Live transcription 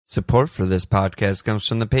Support for this podcast comes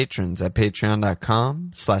from the patrons at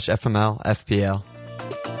patreon.com/FMLFPL.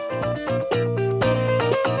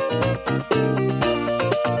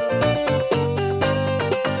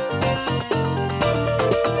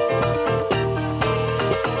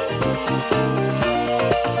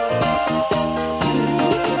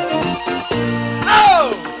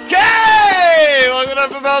 Okay! Welcome to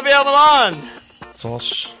FMLFPL Milan!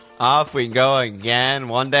 Swoosh. Off we go again.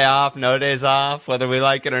 1 day off, no days off. Whether we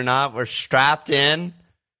like it or not, we're strapped in.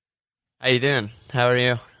 How you doing? How are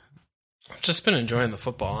you? I've just been enjoying the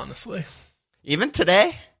football, honestly. Even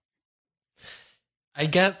today? I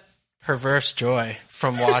get perverse joy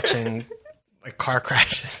from watching like car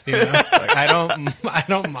crashes, you know? Like, I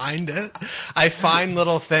don't mind it. I find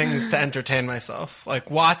little things to entertain myself.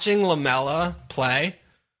 Like watching Lamela play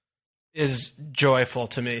is joyful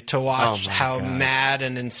to me, to watch how mad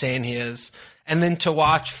and insane he is. And then to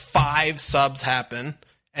watch 5 subs happen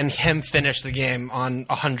and him finish the game on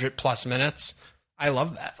 100 plus minutes. I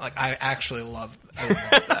love that. Like, I love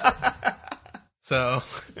that. So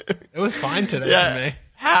it was fine today for me.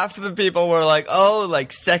 Half the people were like, oh,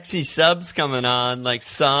 like sexy subs coming on, like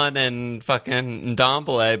Son and fucking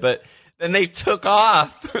Ndombele, but then they took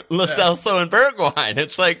off Lo Celso and Bergwijn.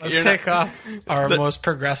 It's like, let's take off our most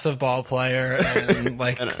progressive ball player and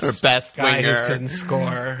like our best guy winger who couldn't score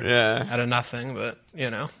out of nothing. But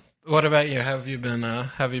you know, what about you? Have you been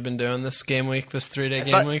doing this game week, this 3-day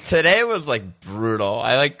game week? Today was like brutal.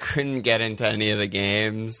 I like couldn't get into any of the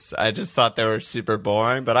games. I just thought they were super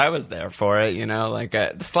boring, but I was there for it. You know, like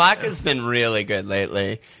Slack has been really good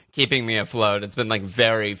lately, keeping me afloat. It's been like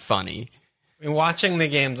very funny. I mean, watching the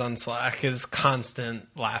games on Slack is constant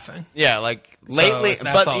laughing. Yeah, like lately,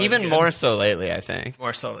 but even more so lately, I think.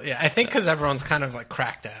 More so, yeah. I think because everyone's kind of like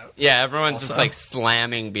cracked out. Yeah, everyone's just like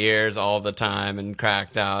slamming beers all the time and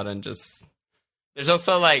cracked out and just... There's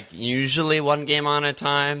also like usually one game on a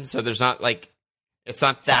time, so there's not like... It's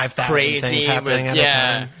not that crazy. Things happening at a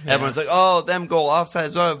time. Yeah. Everyone's like, oh, them goal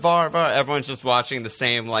offsides, VAR. Everyone's just watching the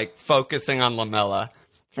same, like focusing on Lamela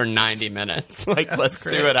for 90 minutes. Like, let's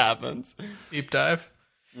see what happens. Deep dive.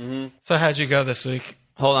 Mm-hmm. So how'd you go this week?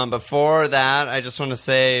 Hold on. Before that, I just want to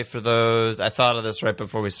say for those, I thought of this right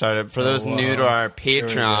before we started, for those new to our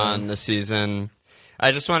Patreon this season,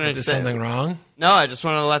 I just wanted to say... something wrong? No, I just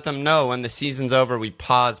wanted to let them know when the season's over, we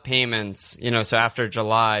pause payments. You know, so after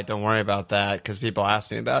July, don't worry about that because people ask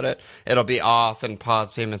me about it. It'll be off and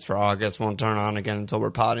pause payments for August won't turn on again until we're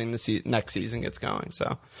podding the next season gets going.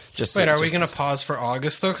 So just wait, are we going to pause for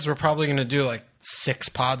August though? Because we're probably going to do like 6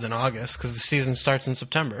 pods in August because the season starts in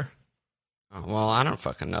September. Oh, well, I don't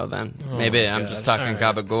fucking know then. Maybe I'm just talking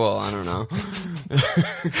gabagool. I don't know.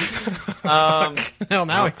 Well,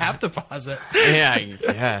 now we have to pause it. Yeah,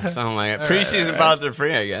 yes. Oh my god. Preseason pods are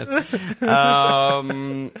free, I guess.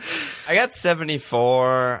 I got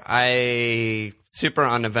 74. I super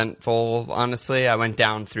uneventful, honestly. I went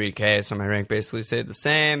down 3K, so my rank basically stayed the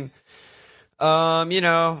same.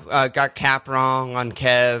 Got cap wrong on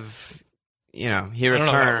Kev. You know, he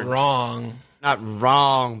returned. Not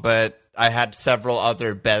wrong, but I had several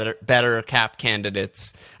other better cap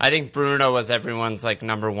candidates. I think Bruno was everyone's like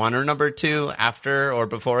number 1 or number 2 after or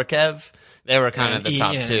before Kev. They were kind of the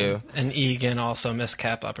top 2. And Egan also missed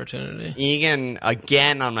cap opportunity. Egan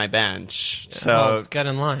again on my bench. Yeah, so well, get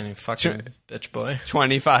in line, you fucking bitch boy.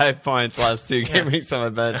 25 points last 2 game weeks on my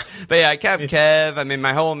bench. But yeah, I kept Kev. I mean,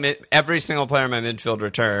 every single player in my midfield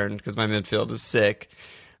returned because my midfield is sick.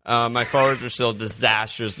 My forwards were still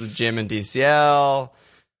disastrous with Jim and DCL.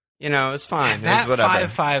 You know, it's fine. That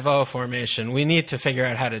 5-5-0 formation, we need to figure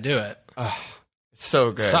out how to do it. Oh, it's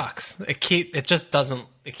so good. It sucks. It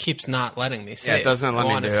keeps not letting me save. Yeah, it doesn't let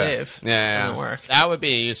me do save. It. Yeah, it doesn't work. That would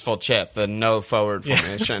be a useful chip, the no forward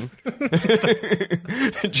formation.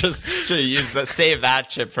 Just to save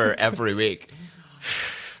that chip for every week.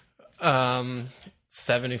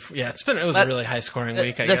 70. Yeah, it was a really high scoring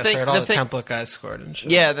week. I guess I heard all the template guys scored and shit.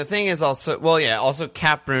 Yeah, the thing is also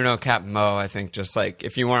cap Bruno, cap Mo. I think just like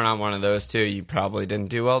if you weren't on one of those two, you probably didn't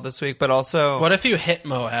do well this week. But also, what if you hit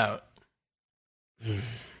Mo out?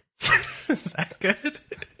 Is that good?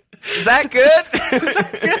 Is that good?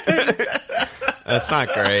 That's not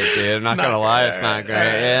great, dude. I'm not gonna lie, it's not great.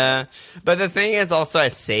 Right. Yeah, but the thing is also I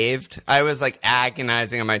saved. I was like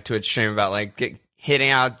agonizing on my Twitch stream about like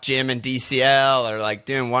hitting out Jim and DCL or like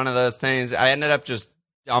doing one of those things. I ended up just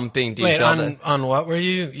dumping DCL. Wait, on what were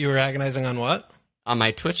you? You were agonizing on what? On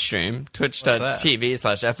my Twitch stream,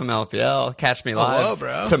 twitch.tv/FMLFPL. Catch me live whoa,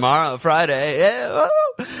 bro. Tomorrow, Friday. Yeah, whoa.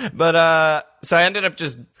 But so I ended up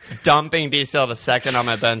just dumping DCL to second on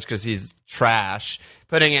my bench because he's trash.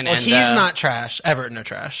 Putting in he's not trash. Everton are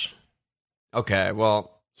trash. Okay,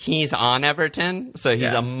 well, he's on Everton, so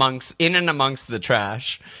he's in and amongst the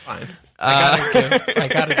trash. Fine. I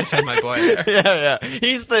gotta defend my boy there. Yeah.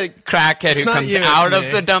 He's the crackhead who comes out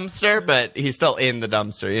of the dumpster, but he's still in the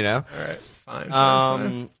dumpster, you know? All right,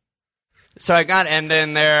 fine. So I got Enda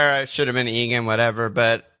in there. I should have been Egan, whatever.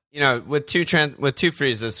 But, with two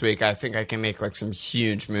frees this week, I think I can make like some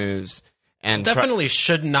huge moves. And definitely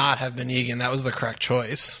should not have been Egan. That was the correct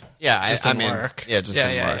choice. Yeah, just didn't work. Yeah, just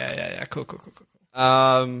didn't work. Yeah. Cool.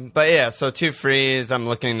 But yeah, so two frees. I'm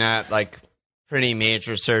looking at like pretty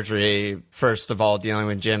major surgery. First of all, dealing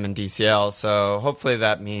with Jim and DCL. So hopefully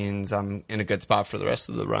that means I'm in a good spot for the rest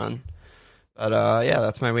of the run. But yeah,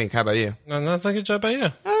 that's my week. How about you? No, that's a good job by you.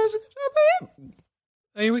 That was a good job by you.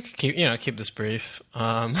 Hey, we could keep this brief.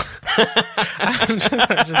 I'm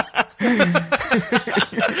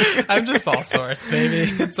just all sorts,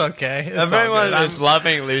 baby. It's okay. Everyone is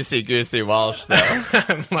loving Lucy Goosey Walsh, though.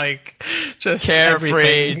 I'm like just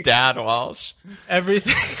carefree Dad Walsh.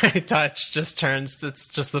 Everything I touch just turns.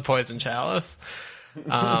 It's just the poison chalice.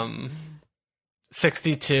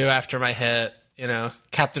 62 after my hit.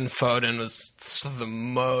 Captain Foden was the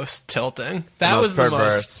most tilting. That was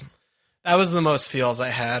perverse. That was the most feels I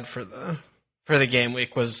had for the game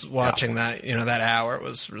week, was watching that. That hour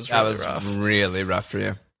was really rough. Really rough for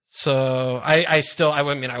you. So I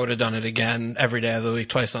would have done it again every day of the week,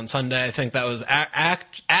 twice on Sunday. I think that was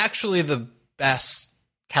actually the best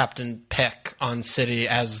captain pick on City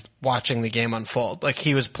as watching the game unfold. Like,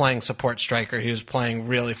 he was playing support striker. He was playing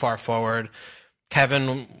really far forward.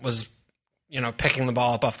 Kevin was picking the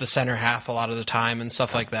ball up off the center half a lot of the time and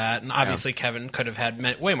stuff like that. And obviously Kevin could have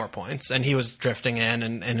had way more points, and he was drifting in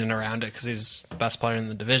and around it because he's the best player in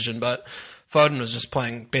the division. But Foden was just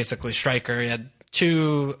playing basically striker. He had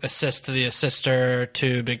 2 assists to the assister,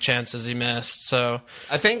 2 big chances he missed. So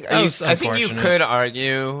I think you could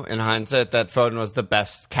argue in hindsight that Foden was the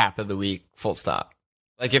best cap of the week, full stop.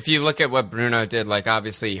 Like, if you look at what Bruno did, like,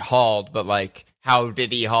 obviously he hauled, but like, how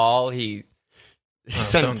did he haul?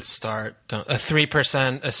 Don't start. A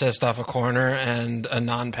 3% assist off a corner and a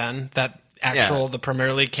non-pen. The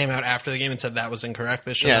Premier League came out after the game and said that was incorrect.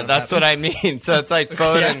 That's what I mean. So it's like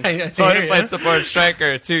Foden. Foden played support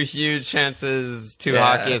striker, 2 huge chances, 2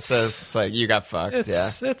 hockey assists. Like, you got fucked.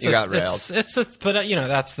 You got railed. But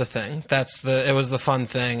that's the thing. It was the fun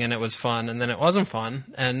thing, and it was fun, and then it wasn't fun,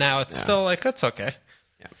 and now it's still like, that's okay.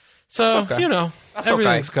 So,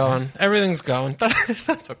 everything's going. Everything's going.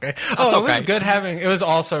 That's okay. It was good it was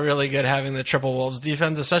also really good having the Triple Wolves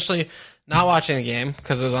defense, especially not watching the game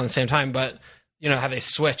because it was on the same time, but how they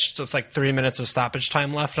switched with like 3 minutes of stoppage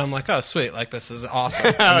time left. And I'm like, oh, sweet. Like, this is awesome.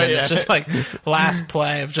 And then it's just like last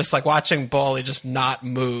play of just like watching Boley just not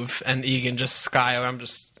move and Egan just sky. I'm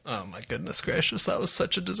just, oh my goodness gracious. That was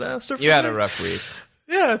such a disaster for me. You had a rough week.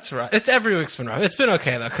 Yeah, that's right. It's every week's been rough. It's been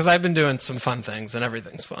okay though, because I've been doing some fun things and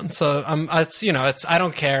everything's fun. So I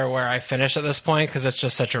don't care where I finish at this point because it's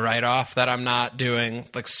just such a write off that I'm not doing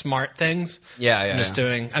like smart things. I'm just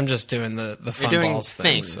doing the fun balls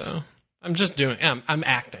things. So I'm just doing. I'm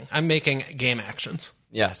acting. I'm making game actions.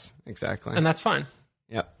 Yes, exactly, and that's fine.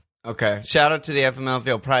 Yep. Okay. Shout out to the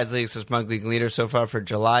FMLFL Prize League Smug League leader so far for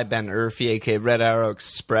July, Ben Urfi, aka Red Arrow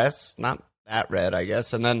Express. Not at red, I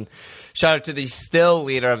guess. And then shout out to the still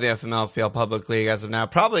leader of the FMLFL Public League as of now,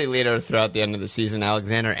 probably leader throughout the end of the season,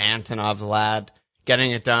 Alexander Antonov, the lad,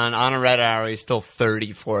 getting it done on a red arrow. He's still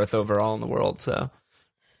 34th overall in the world, so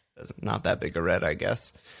not that big a red, I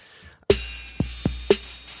guess.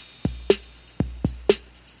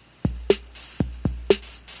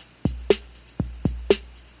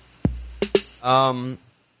 All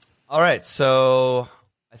right, so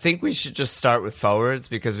I think we should just start with forwards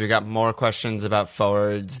because we got more questions about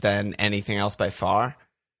forwards than anything else by far.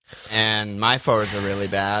 And my forwards are really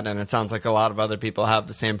bad, and it sounds like a lot of other people have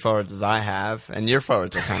the same forwards as I have, and your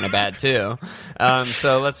forwards are kind of bad too.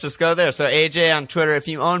 So let's just go there. So AJ on Twitter, if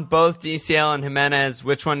you own both DCL and Jimenez,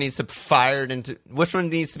 which one needs to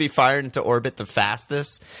be fired into orbit the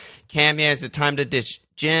fastest? Cambier, is it time to ditch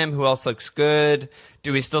Jim, who else looks good?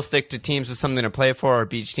 Do we still stick to teams with something to play for or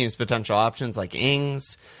beach teams' potential options like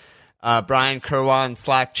Ings? Brian Kerwan,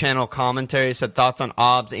 Slack channel commentary, said thoughts on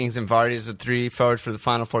Obbs, Ings, and Vardy as the 3 forwards for the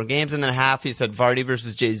final 4 games. And then half, he said Vardy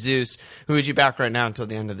versus Jesus. Who would you back right now until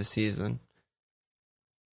the end of the season?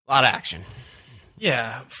 A lot of action.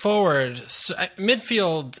 Yeah, forward. So,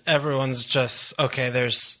 midfield, everyone's just, okay,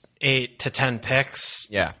 there's 8 to 10 picks.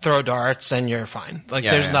 Yeah. Throw darts and you're fine. Like,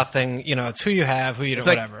 there's nothing, it's who you have, who you don't,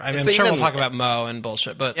 whatever. I mean, I'm sure we'll talk about Mo and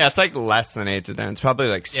bullshit, but. Yeah, it's like less than 8 to 10. It's probably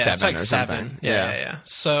like 7 it's like or 7. something. Yeah.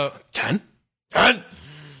 So, 10? 10?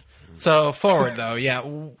 So, forward, though,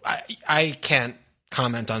 I can't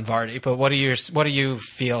comment on Vardy, but what are you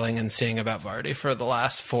feeling and seeing about Vardy for the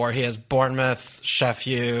last 4? He has Bournemouth,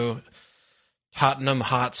 Sheffield, Tottenham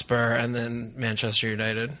Hotspur, and then Manchester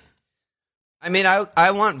United. I mean,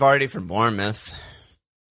 I want Vardy for Bournemouth.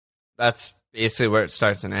 That's basically where it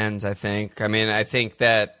starts and ends, I think. I mean, I think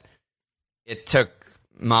that it took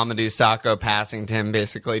Mamadou Sakho passing to him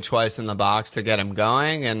basically twice in the box to get him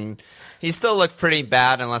going, and he still looked pretty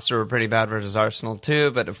bad, unless they were pretty bad versus Arsenal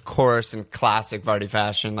too. But of course, in classic Vardy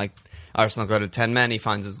fashion, like Arsenal go to 10 men, he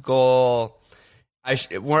finds his goal.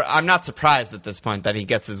 I'm not surprised at this point that he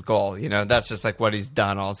gets his goal. You know, that's just like what he's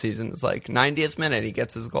done all season. It's like 90th minute, he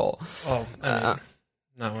gets his goal. Oh, I mean,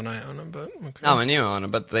 not when I own him, but okay. Not when you own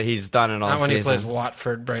him, but he's done it all season. Not when he plays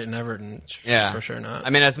Watford, Brighton, Everton. Yeah, for sure not.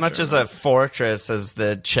 I mean, as much as a fortress as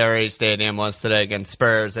the Cherry Stadium was today against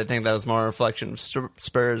Spurs, I think that was more a reflection of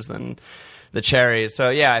Spurs than the Cherries.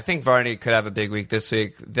 So yeah, I think Vardy could have a big week this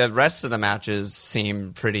week. The rest of the matches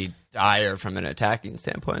seem pretty dire from an attacking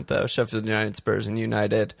standpoint, though. Sheffield United, Spurs, and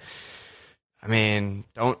United. I mean,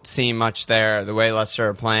 don't see much there. The way Leicester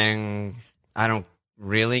are playing, I don't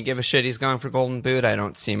really give a shit he's going for Golden Boot. I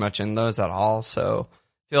don't see much in those at all. So I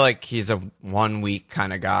feel like he's a 1 week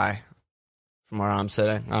kind of guy from where I'm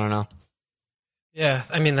sitting. I don't know. Yeah,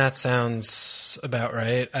 I mean, that sounds about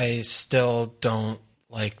right. I still don't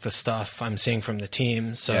like the stuff I'm seeing from the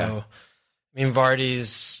team. So, yeah. I mean,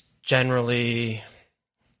 Vardy's generally,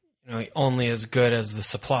 only as good as the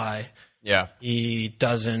supply. Yeah. He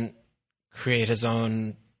doesn't create his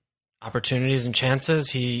own opportunities and chances.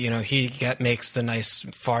 He makes the nice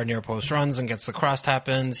far near post runs and gets the cross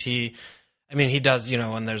tap-ins. He does,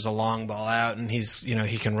 when there's a long ball out and he's,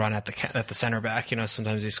 he can run at the center back,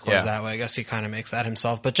 sometimes he scores that way. I guess he kind of makes that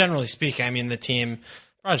himself. But generally speaking, I mean, the team,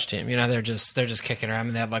 Raj team, they're just kicking around. I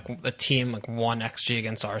mean, they have like a team like 1 XG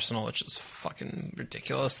against Arsenal, which is fucking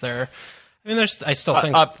ridiculous. I still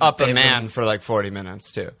think up a man for like 40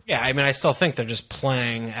 minutes too. Yeah, I mean, I still think they're just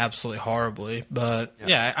playing absolutely horribly. But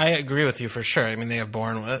yeah, I agree with you for sure. I mean, they have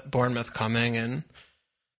Bournemouth coming, and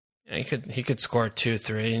he could score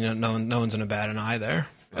 2-3. No one's in a bad an eye there.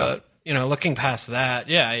 But looking past that,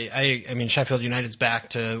 yeah, I mean, Sheffield United's back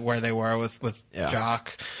to where they were with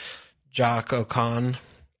Jock Ocon,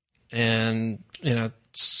 and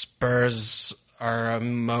Spurs are a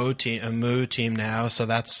moo team now, so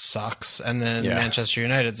that sucks. And then Manchester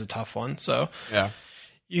United's a tough one. So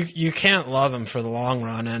you can't love him for the long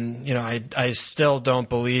run. And I still don't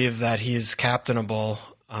believe that he's captainable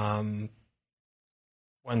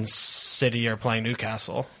when City are playing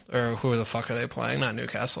Newcastle, or who the fuck are they playing? Not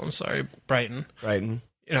Newcastle. I'm sorry, Brighton.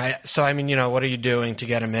 So I mean, what are you doing to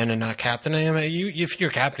get him in and not captaining him? If you're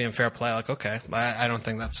captaining him, fair play. Like, okay, I don't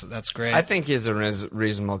think that's great. I think he's a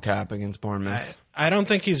reasonable cap against Bournemouth. I don't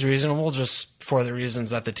think he's reasonable, just for the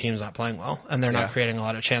reasons that the team's not playing well and they're not creating a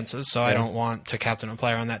lot of chances. So I don't want to captain a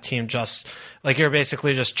player on that team. Just like, you're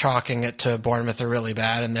basically just chalking it to Bournemouth are really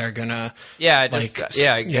bad and they're gonna. I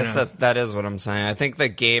guess that is what I'm saying. I think the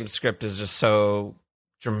game script is just so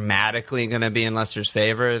dramatically going to be in Leicester's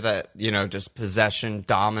favor that, just possession,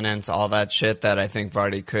 dominance, all that shit, that I think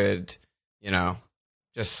Vardy could,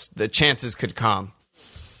 just the chances could come.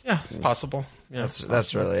 Yeah, possible. Yeah,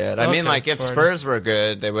 that's really it. I mean, like, if Vardy. Spurs were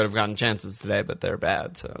good, they would have gotten chances today, but they're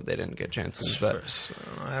bad, so they didn't get chances. Spurs,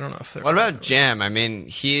 I don't know if they're. What about Jim? I mean,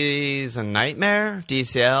 he's a nightmare.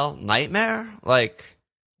 DCL, nightmare. Like,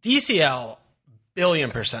 DCL,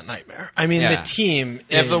 1,000,000,000% nightmare. I mean, the team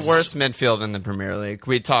They have the worst midfield in the Premier League.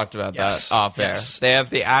 We talked about that off air. They have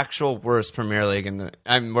the actual worst worst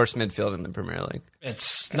midfield in the Premier League.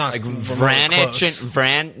 It's not like Vrancic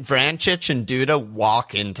and Duda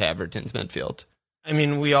walk into Everton's midfield. I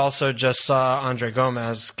mean, we also just saw Andre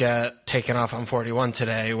Gomez get taken off on 41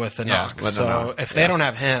 today with a knock. If they don't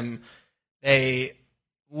have him, and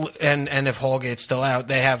if Holgate's still out,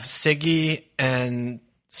 they have Siggy and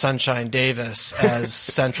Sunshine Davis as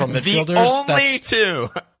central midfielders.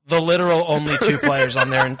 The literal only 2 players on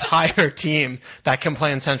their entire team that can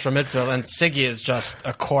play in central midfield, and Siggy is just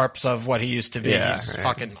a corpse of what he used to be. He's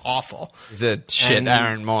fucking awful. He's a shit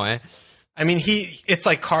Aaron Moy. I mean, it's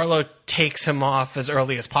like Carlo takes him off as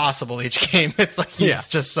early as possible each game. It's like he's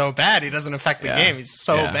just so bad. He doesn't affect the game. He's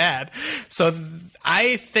so bad. So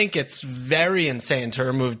I think it's very insane to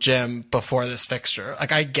remove Jim before this fixture.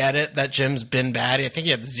 Like, I get it that Jim's been bad. I think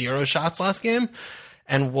he had 0 shots last game,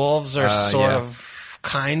 and Wolves are sort of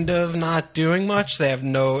kind of not doing much. They have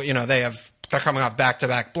they're coming off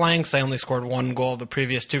back-to-back blanks. They only scored 1 goal the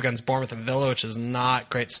previous 2 against Bournemouth and Villa, which is not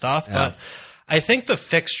great stuff. Yeah. But I think the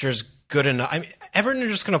fixture's good enough. I mean, Everton are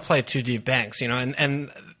just going to play 2 deep banks,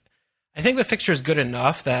 and I think the fixture is good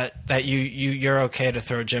enough that you're okay to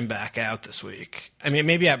throw Jim back out this week. I mean,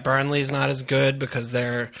 maybe at Burnley's not as good because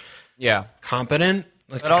they're competent.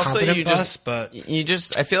 Like but also, you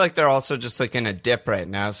just I feel like they're also just like in a dip right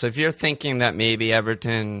now. So if you're thinking that maybe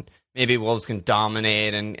Wolves can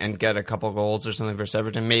dominate and get a couple goals or something versus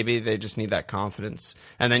Everton, maybe they just need that confidence,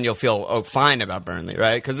 and then you'll feel fine about Burnley,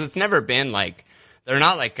 right? Because it's never been like they're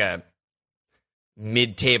not like a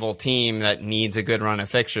mid-table team that needs a good run of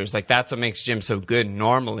fixtures. Like that's what makes Jim so good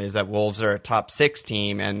normally, is that Wolves are a top 6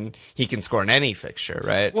 team and he can score in any fixture,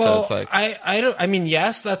 right? Well, so it's like I mean,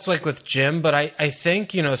 yes, that's like with Jim, but I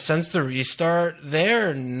think, since the restart,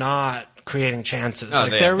 they're not creating chances. No,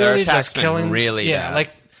 like they're really just killing bad.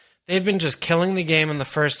 Like they've been just killing the game in the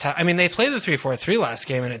first half. I mean, they played the 3-4-3 last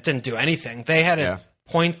game and it didn't do anything. They had a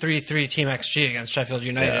 0.33 team XG against Sheffield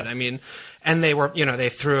United. I mean, and they were, they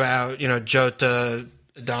threw out, Jota,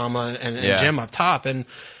 Adama, and Jim up top. And,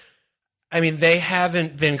 I mean, they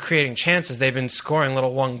haven't been creating chances. They've been scoring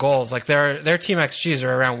little 1 goals. Like, their team XGs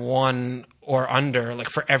are around 1 or under, like,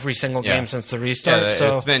 for every single game since the restart. Yeah,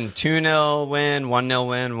 so it's been 2-0 win, 1-0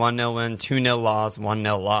 win, 1-0 win, 2-0 loss,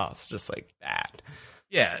 1-0 loss. Just, like, bad.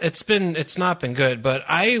 Yeah, it's not been good, but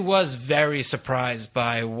I was very surprised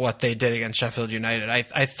by what they did against Sheffield United.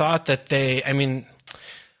 I thought that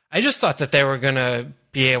I just thought that they were going to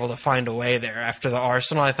be able to find a way there after the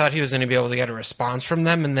Arsenal. I thought he was going to be able to get a response from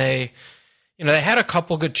them, and they had a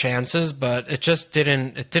couple good chances, but it just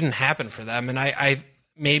didn't happen for them. And I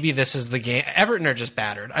maybe this is the game. Everton are just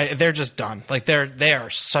battered. They're just done. Like they are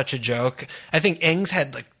such a joke. I think Ings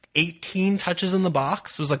had like 18 touches in the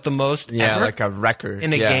box. It was like the most ever, like a record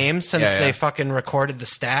in a game since they fucking recorded the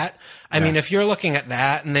stat. I mean, if you're looking at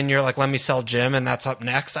that and then you're like, let me sell Jim and that's up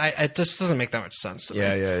next, it just doesn't make that much sense to me.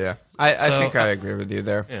 I think I agree with you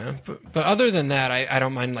there. Yeah, but other than that, I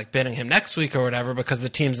don't mind like bidding him next week or whatever, because the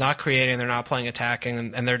team's not creating, they're not playing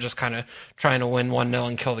attacking, and they're just kind of trying to win 1-0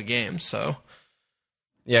 and kill the game. So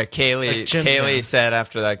yeah, Cayley said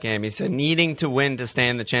after that game, he said, needing to win to stay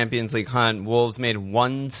in the Champions League hunt, Wolves made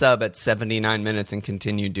 1 sub at 79 minutes and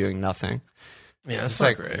continued doing nothing. Yeah, it's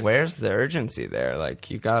like, great. Where's the urgency there?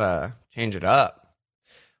 Like, you gotta change it up.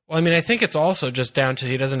 Well, I mean, I think it's also just down to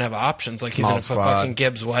he doesn't have options. Like, he's going to put fucking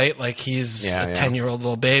Gibbs White like he's a 10-year-old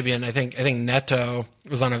little baby. And I think Neto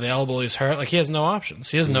was unavailable. He's hurt. Like, he has no options.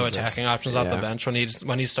 He has no attacking options off the bench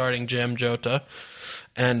when he's starting Jim, Jota,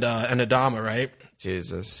 and Adama, right?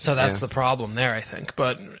 Jesus. So that's the problem there, I think.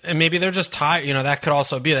 And maybe they're just tired. That could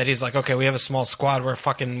also be that he's like, okay, we have a small squad.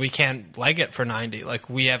 We can't leg it for 90. Like,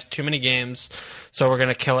 we have too many games, so we're going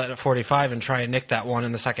to kill it at 45 and try and nick that one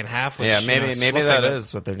in the second half. Which, maybe that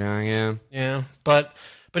is what they're doing, Yeah, but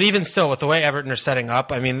even still, with the way Everton are setting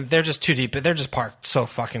up, I mean, they're just too deep. They're just parked so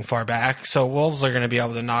fucking far back. So Wolves are going to be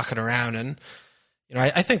able to knock it around. And,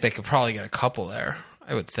 I think they could probably get a couple there,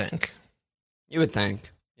 I would think. You would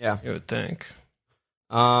think. Yeah. You would think.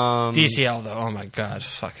 DCL though, oh my god,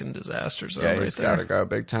 fucking disaster zone. Yeah, he's got to go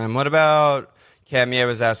big time. What about Camille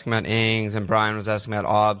was asking about Ings, and Brian was asking about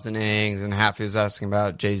Obbs and Ings, and Happy was asking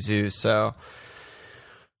about Jesus. So,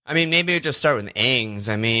 I mean, maybe we just start with Ings.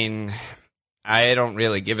 I mean, I don't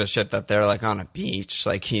really give a shit that they're like on a beach.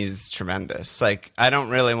 Like, he's tremendous. Like, I don't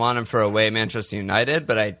really want him for away Manchester United,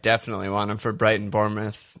 but I definitely want him for Brighton,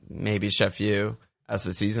 Bournemouth, maybe Sheffield as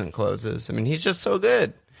the season closes. I mean, he's just so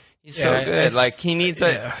good. He's so good. Like, he needs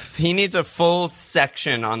a full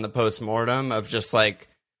section on the postmortem of just like,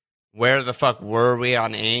 where the fuck were we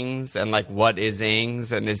on Ings, and like, what is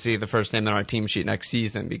Ings, and is he the first name on our team sheet next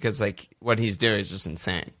season? Because like, what he's doing is just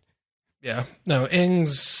insane. Yeah, no,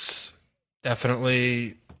 Ings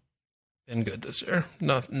definitely been good this year.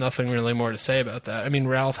 Nothing really more to say about that. I mean,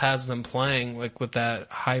 Ralph has them playing like with that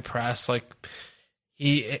high press. Like,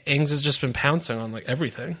 Ings has just been pouncing on like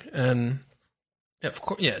everything. And of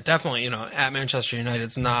course, yeah, definitely, at Manchester United,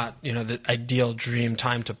 it's not, the ideal dream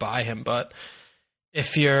time to buy him. But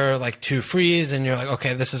if you're like two frees and you're like,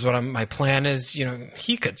 okay, this is what my plan is,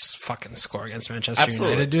 he could fucking score against Manchester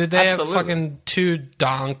United, dude. They have fucking 2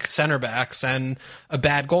 donk center backs and a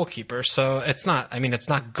bad goalkeeper. So it's not, it's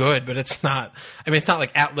not good, but it's not, it's not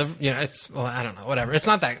like I don't know, whatever. It's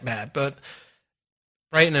not that bad, but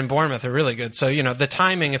Brighton and Bournemouth are really good. So, the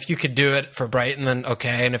timing, if you could do it for Brighton, then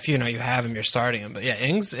okay. And if, you have him, you're starting him. But yeah,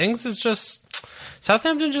 Ings is just,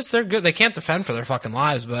 Southampton they're good. They can't defend for their fucking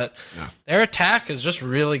lives, but their attack is just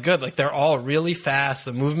really good. Like, they're all really fast.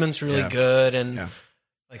 The movement's really good. And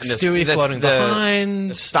like Stewie floating behind.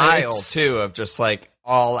 The style, too, of just like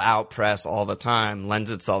all out press all the time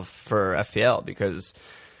lends itself for FPL, because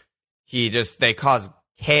they cause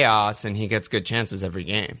chaos and he gets good chances every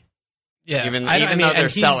game. Yeah, Even I mean, though they're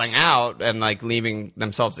and selling out and like leaving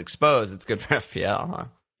themselves exposed, it's good for FPL, huh?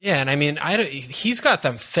 Yeah, and I mean, he's got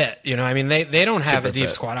them fit. You know, I mean, they don't have Super a deep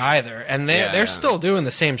fit. squad either, and they're still doing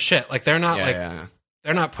the same shit. Like they're not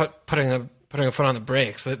they're not putting a foot on the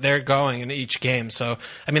brakes. They're going in each game. So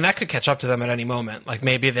I mean, that could catch up to them at any moment. Like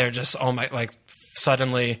maybe they're just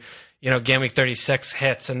suddenly, game week 36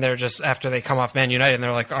 hits, and they're just after they come off Man United, and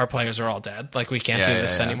they're like, our players are all dead. Like we can't do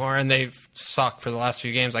this anymore, and they've sucked for the last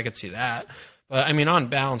few games. I could see that. But I mean, on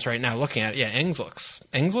balance, right now, looking at it, Ings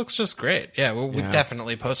looks just great. Yeah, we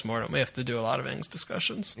definitely post-mortem. We have to do a lot of Ings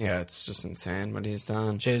discussions. Yeah, it's just insane what he's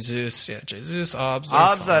done. Jesus, Obbs.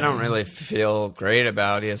 I don't really feel great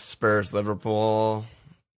about. He has Spurs, Liverpool.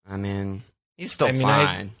 I mean, he's still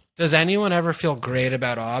fine. Does anyone ever feel great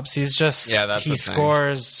about Obbs? He's just he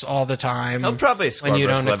scores all the time. He'll probably score when you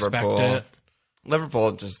versus don't Liverpool. expect it.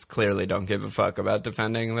 Liverpool just clearly don't give a fuck about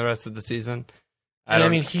defending the rest of the season. I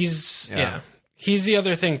mean, he's the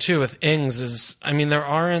other thing too with Ings is, I mean, there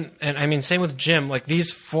aren't, and I mean, same with Jim. Like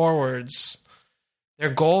these forwards, their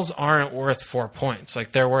goals aren't worth 4 points.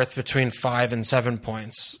 Like they're worth between 5 and 7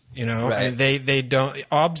 points. You know, right. and they don't.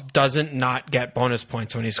 Obbs doesn't not get bonus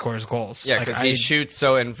points when he scores goals. Yeah, because he shoots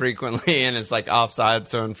so infrequently, and it's like offside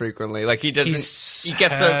so infrequently. Like he doesn't. He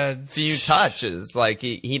gets a few touches. Like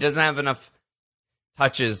he doesn't have enough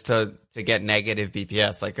touches to get negative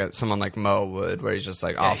BPS like someone like Mo would, where he's just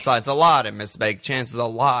like offsides a lot and misbake chances a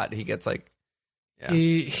lot. He gets like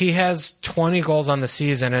he has 20 goals on the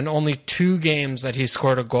season, and only 2 games that he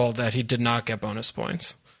scored a goal that he did not get bonus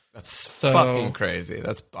points. That's fucking crazy.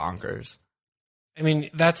 That's bonkers. I mean,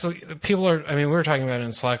 people are. I mean, we were talking about it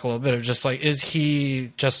in Slack a little bit of just like, is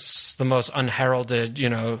he just the most unheralded?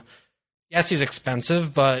 Yes, he's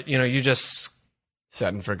expensive, but you just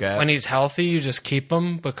set and forget. When he's healthy, you just keep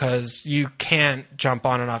him because you can't jump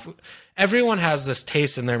on and off. Everyone has this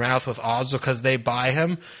taste in their mouth with Obbs because they buy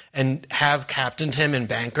him and have captained him in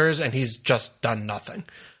bankers, and he's just done nothing.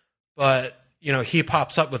 But he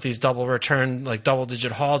pops up with these double return, like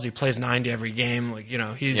double-digit hauls. He plays 90 every game. Like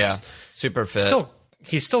he's super fit.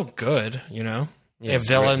 He's still good. If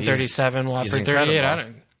Villa in 37, Watford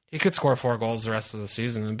 38. He could score 4 goals the rest of the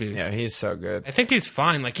season. He's so good. I think he's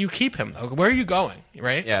fine. Like, you keep him, though. Where are you going,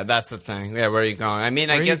 right? Yeah, that's the thing. Yeah, where are you going? I mean,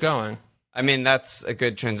 where are you going? I mean, that's a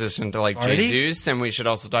good transition to, like, Jesus, and we should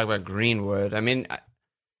also talk about Greenwood. I mean,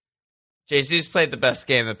 Jesus played the best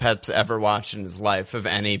game that Pep's ever watched in his life of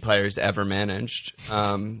any players ever managed,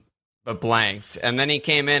 but blanked. And then he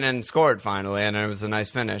came in and scored finally, and it was a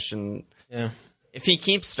nice finish. And if he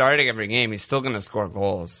keeps starting every game, he's still going to score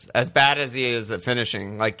goals. As bad as he is at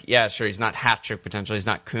finishing, like, yeah, sure, he's not hat-trick potential, he's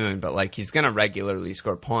not Kuhn, but, like, he's going to regularly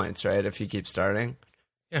score points, right, if he keeps starting?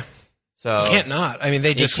 Yeah. So he can't not. I mean,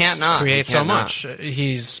 they just create so much.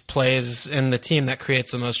 He plays in the team that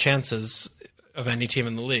creates the most chances of any team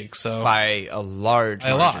in the league. So by a large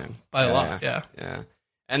margin. By a lot, yeah.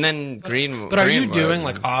 And then Greenwood. But are you doing,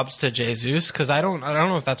 like, Obbs to Jesus? Because I don't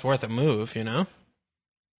know if that's worth a move,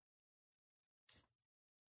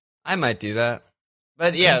 I might do that.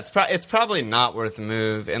 But yeah, it's probably not worth a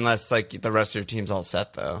move unless like the rest of your team's all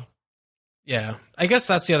set though. Yeah. I guess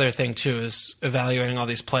that's the other thing too, is evaluating all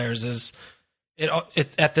these players is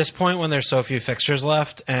it at this point when there's so few fixtures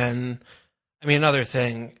left. And I mean, another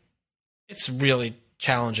thing, it's really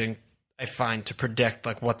challenging, I find, to predict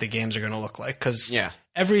like what the games are going to look like. Cause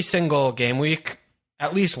every single game week,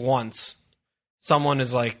 at least once, someone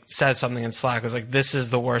is like says something in Slack was like, this is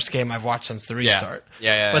the worst game I've watched since the restart.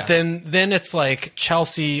 But then it's like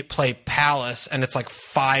Chelsea play Palace and it's like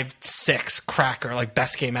 5-6 cracker, like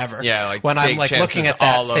best game ever. Yeah, like when I'm like looking at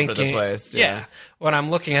that all thinking, over the place. When I'm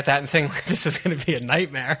looking at that and thinking like, this is going to be a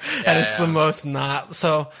nightmare, and it's the most not.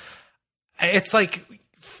 So it's like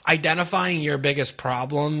identifying your biggest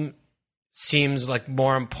problem seems like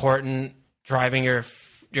more important driving your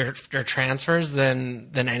transfers than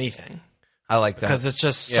anything. I like that. Because it's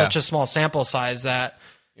just such a small sample size that,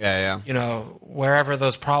 wherever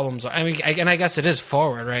those problems are. I mean, I guess it is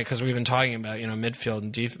forward, right? Because we've been talking about, midfield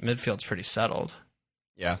and midfield's pretty settled.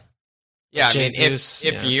 Yeah. Yeah, I mean,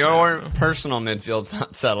 if your personal midfield's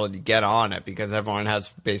not settled, you get on it because everyone has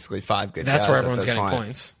basically 5 good guys. That's where everyone's getting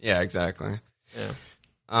points. Yeah, exactly. Yeah.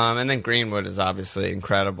 And then Greenwood is obviously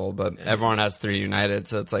incredible, but everyone has 3 United,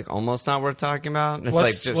 so it's like almost not worth talking about.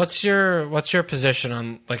 It's what's your position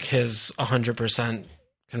on like his 100%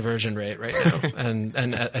 conversion rate right now, and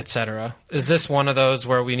et cetera? Is this one of those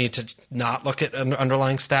where we need to not look at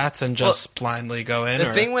underlying stats and just blindly go in? The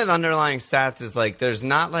thing with underlying stats is like there's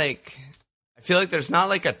not like I feel like there's not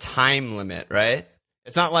like a time limit, right?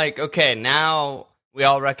 It's not like okay now we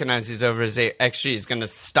all recognize he's over his XG. He's going to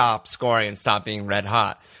stop scoring and stop being red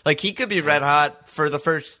hot. Like, he could be red hot for the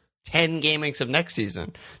first 10 game weeks of next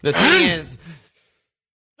season. The thing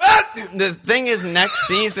is, next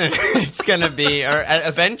season it's going to be, or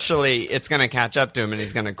eventually it's going to catch up to him and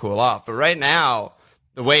he's going to cool off. But right now,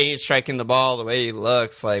 the way he's striking the ball, the way he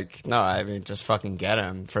looks, like, no, I mean, just fucking get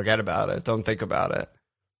him. Forget about it. Don't think about it.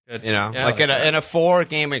 Good. You know, like in a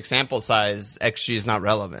 4-game week sample size, XG is not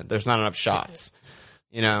relevant. There's not enough shots.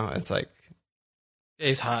 You know, it's like, yeah,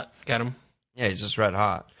 he's hot. Get him. Yeah, he's just red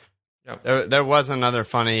hot. Yep. There was another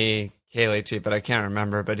funny Kaylee tweet, but I can't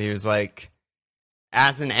remember. But he was like,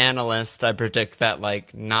 as an analyst, I predict that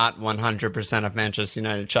like not 100% of Manchester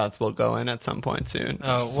United shots will go in at some point soon.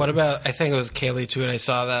 Oh, what about, I think it was Kaylee tweet. I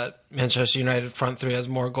saw that Manchester United front three has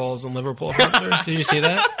more goals than Liverpool front three. Did you see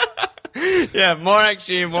that? Yeah, more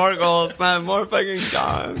XG, more goals, not more fucking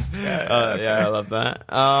shots. Yeah, I love that.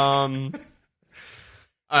 All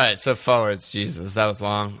right, so forwards, Jesus, that was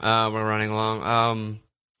long. We're running long.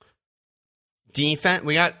 Defense,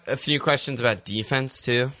 we got a few questions about defense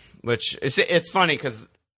too, which it's funny because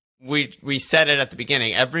we said it at the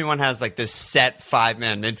beginning. Everyone has like this set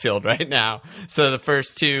 5-man midfield right now. So the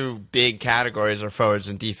first two big categories are forwards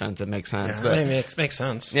and defense. It makes sense. Yeah, it makes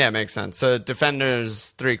sense. Yeah, it makes sense. So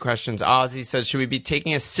defenders, 3 questions. Ozzy says, should we be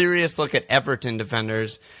taking a serious look at Everton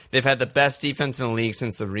defenders? They've had the best defense in the league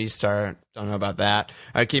since the restart. Don't know about that.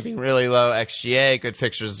 Are keeping really low XGA. Good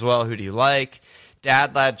fixtures as well. Who do you like?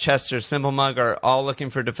 Dad, Lad, Chester, Simple Mug are all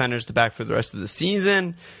looking for defenders to back for the rest of the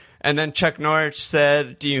season. And then Chuck Norwich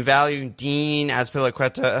said, do you value Dean,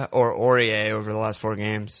 Azpilicueta, or Aurier over the last 4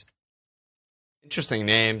 games? Interesting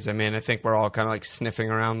names. I mean, I think we're all kind of like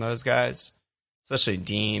sniffing around those guys. Especially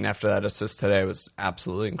Dean after that assist today was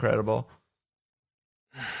absolutely incredible.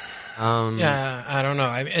 Yeah, I don't know.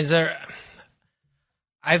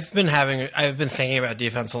 I've been thinking about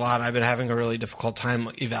defense a lot. And I've been having a really difficult time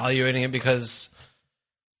evaluating it because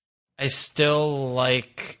I still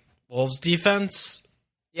like Wolves defense.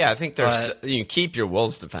 Yeah, I think you can keep your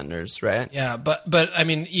Wolves defenders, right? Yeah, but I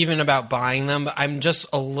mean, even about buying them, I'm just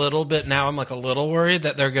a little bit now. I'm like a little worried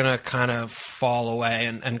that they're gonna kind of fall away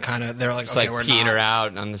and kind of they're like, it's okay, like peter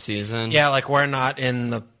out on the season. Yeah, like we're not in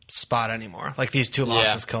the spot anymore. Like these 2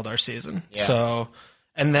 losses killed our season. Yeah. So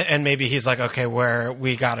and maybe he's like, okay,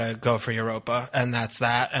 we gotta go for Europa, and that's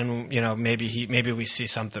that. And you know, maybe we see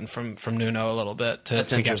something from Nuno a little bit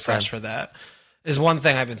to get fresh for that. Is one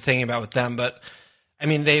thing I've been thinking about with them, but. I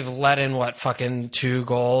mean, they've let in, fucking 2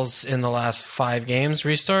 goals in the last 5 games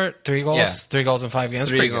restart? 3 goals? Yeah. 3 goals in 5 games?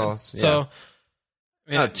 3 goals, yeah. So,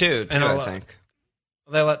 I mean, two, I think.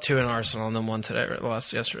 They let 2 in Arsenal and then 1 today,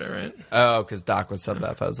 yesterday, right? Oh, because Doc was subbed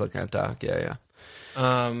up. I was looking at Doc, yeah.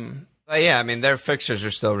 But yeah, I mean, their fixtures are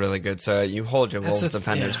still really good, so you hold your Wolves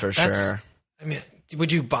defenders for sure. I mean,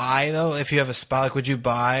 would you buy, though, if you have a spot? Like, would you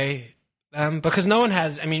buy... because no one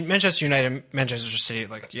has. I mean, Manchester United, Manchester City,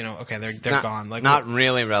 like, you know, okay, they're gone. Like, not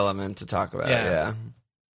really relevant to talk about. Yeah.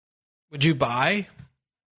 Would you buy?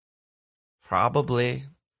 Probably.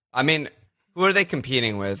 I mean, who are they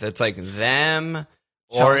competing with? It's like them,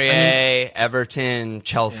 Aurier, Everton,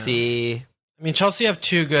 Chelsea. Yeah. I mean, Chelsea have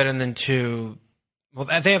 2 good and then 2. Well,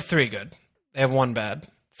 they have 3 good. They have 1 bad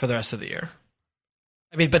for the rest of the year.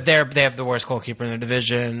 I mean, but they have the worst goalkeeper in their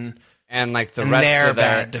division. And like the rest of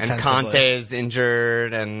their, and Conte is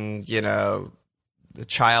injured, and you know, the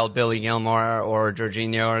child Billy Gilmore or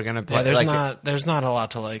Jorginho are going to play. Yeah, there's not a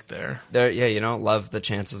lot to like there. Yeah, you don't love the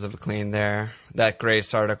chances of a clean there. That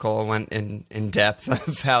Grace article went in depth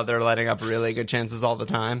of how they're letting up really good chances all the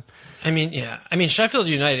time. I mean, yeah, Sheffield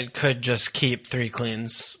United could just keep 3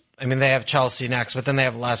 cleans. I mean, they have Chelsea next, but then they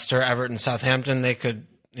have Leicester, Everton, Southampton. They could.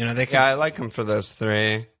 Yeah, I like them for those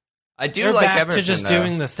 3. I do They're like back Everton, to just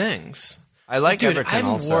doing the things. I like Everton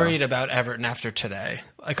also. I'm worried about Everton after today.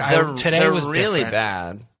 Like today was really different.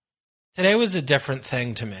 bad. Today was a different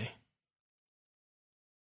thing to me.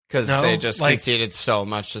 Because they just conceded so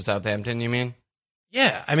much to Southampton, you mean?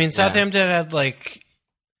 Yeah. I mean, Southampton had like...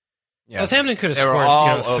 Yeah. Southampton could have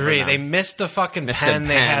scored 3. They missed the fucking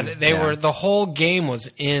pen. They were the whole game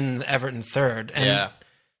was in Everton third. And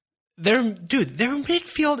their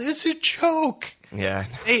midfield is a joke. Yeah,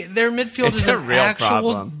 their midfield is a real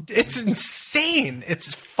problem. It's insane.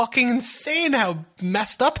 It's fucking insane how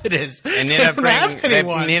messed up it is. They need to put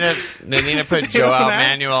Joao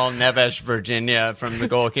Manuel Neves Virginia from the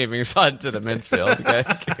goalkeeping side to the midfield. Okay?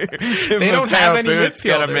 They don't have any midfielders.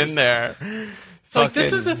 Get them in there. Like,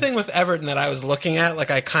 this is the thing with Everton that I was looking at.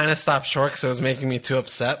 Like, I kind of stopped short because it was making me too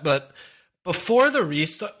upset. But before the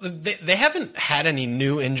restart, they haven't had any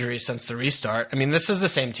new injuries since the restart. I mean, this is the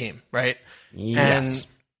same team, right? Yes.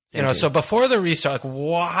 You know, so before the restart, like,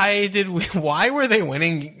 why were they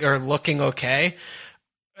winning or looking okay?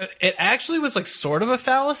 It actually was like sort of a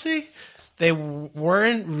fallacy. They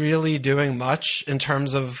weren't really doing much in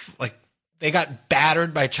terms of like, they got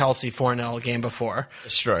battered by Chelsea 4-0 a game before.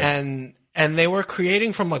 Destroyed. And they were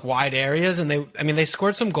creating from like wide areas, and they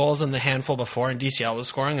scored some goals in the handful before, and DCL was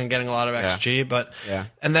scoring and getting a lot of XG, but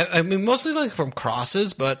mostly like from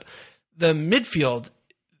crosses, but the midfield,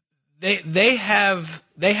 they have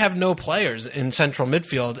no players in central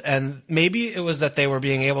midfield, and maybe it was that they were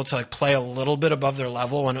being able to like play a little bit above their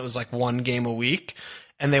level when it was like one game a week,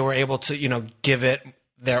 and they were able to, you know, give it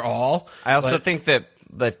their all. I also think that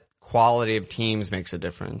the quality of teams makes a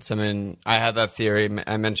difference. I mean, I had that theory.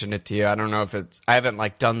 I mentioned it to you. I don't know if I haven't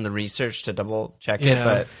like done the research to double check it,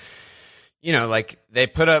 but you know, like they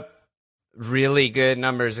put up really good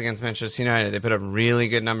numbers against Manchester United. They put up really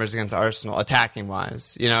good numbers against Arsenal, attacking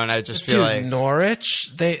wise. You know, and I just feel like Norwich,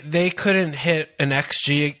 they couldn't hit an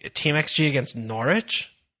team XG against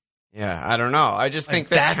Norwich. Yeah, I don't know. I just think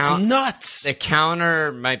that's nuts. The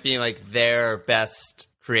counter might be like their best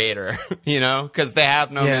creator, you know, because they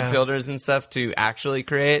have no midfielders and stuff to actually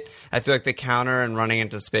create. I feel like the counter and running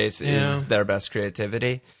into space is their best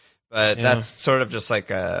creativity, but that's sort of just like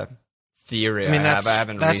a theory. I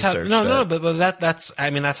haven't researched but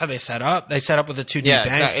that's how they set up. They set up with the two deep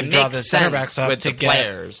banks to draw the center backs up with to the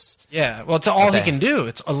players. Yeah, well, it's all he can do.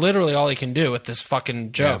 It's literally all he can do with this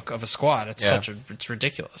fucking joke of a squad. It's it's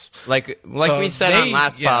ridiculous. Like we said on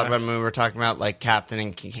last pod when we were talking about like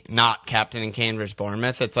not captaining Kane versus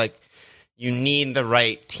Bournemouth. It's like you need the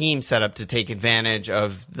right team setup to take advantage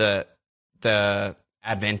of the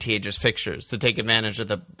advantageous fixtures, to take advantage of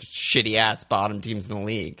the shitty ass bottom teams in the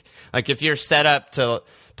league. Like if you're set up to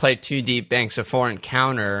play two deep banks of four and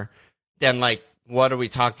counter, then like, what are we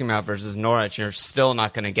talking about versus Norwich? You're still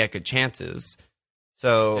not going to get good chances.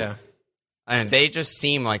 So, and they just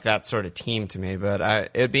seem like that sort of team to me. But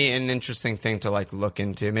it'd be an interesting thing to like look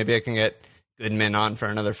into. Maybe I can get Goodman on for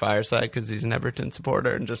another fireside because he's an Everton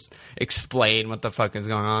supporter and just explain what the fuck is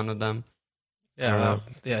going on with them.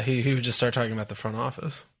 Yeah, he would just start talking about the front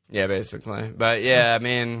office. Yeah, basically. But yeah, I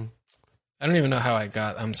mean, I don't even know how I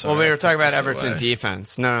got. I'm sorry. Well, we were talking about Everton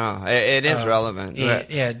defense. No, it is relevant.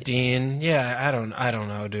 Yeah, Dean. Yeah, I don't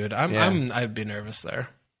know, dude. I'd be nervous there.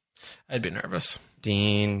 I'd be nervous.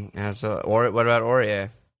 Dean, or what about Aurier?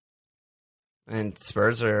 And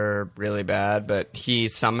Spurs are really bad, but he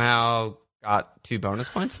somehow got 2 bonus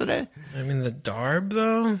points today. I mean, the Darb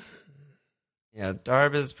though. Yeah,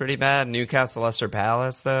 Darb is pretty bad. Newcastle, Leicester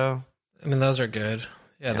Palace though. I mean, those are good.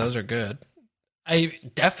 Yeah, those are good. I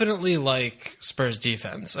definitely like Spurs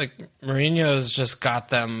defense. Like Mourinho's just got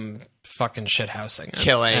them fucking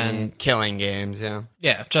shithousing, killing games.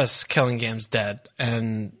 Yeah, just killing games dead.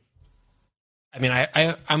 And I mean,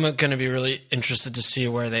 I'm going to be really interested to see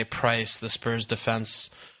where they price the Spurs defense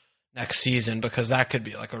next season, because that could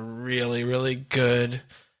be like a really, really good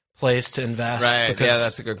place to invest. Right? Because,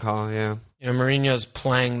 that's a good call. Yeah, you know, Mourinho's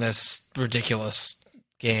playing this ridiculous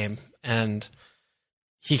game, and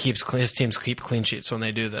his teams keep clean sheets when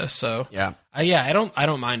they do this. So I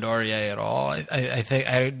don't mind Aurier at all. I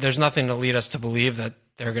think there's nothing to lead us to believe that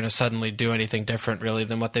they're going to suddenly do anything different really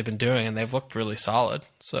than what they've been doing, and they've looked really solid.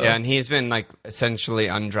 So yeah, and he's been like essentially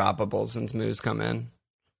undroppable since Moo's come in.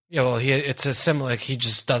 Yeah, well, it's a similar. Like, he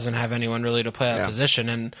just doesn't have anyone really to play that position,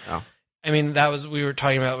 and I mean we were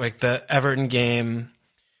talking about like the Everton game.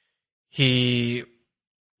 He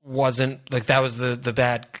wasn't like, that was the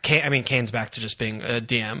bad. I mean, Kane's back to just being a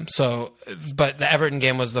DM. So, but the Everton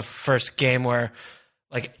game was the first game where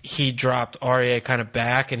like he dropped Aurier kind of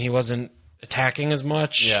back, and he wasn't attacking as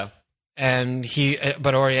much. Yeah, and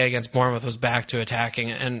but Aurier against Bournemouth was back to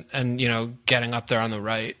attacking and you know, getting up there on the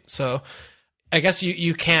right. So I guess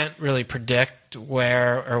you can't really predict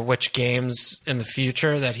where or which games in the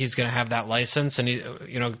future that he's going to have that license and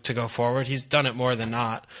to go forward. He's done it more than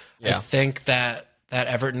not. Yeah. I think that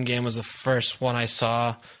Everton game was the first one I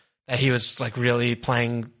saw that he was like really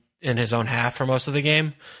playing in his own half for most of the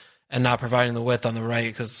game and not providing the width on the right,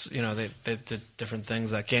 because you know they did different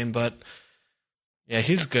things that game. But yeah,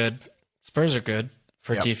 he's good. Spurs are good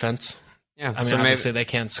for defense. Yeah, I mean, obviously they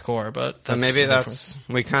can't score, but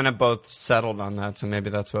we kind of both settled on that. So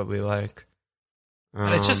maybe that's what we like.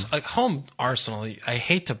 But it's just like home Arsenal. I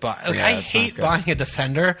hate to buy. Like, I hate buying a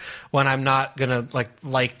defender when I'm not gonna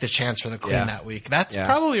like the chance for the clean that week. That's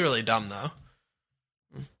probably really dumb, though.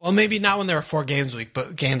 Well, maybe not when there are 4 games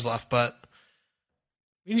left, but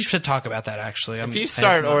we should talk about that actually. If you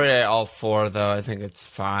start Aurier all 4, though, I think it's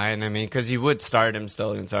fine. I mean, because you would start him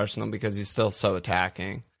still against Arsenal because he's still so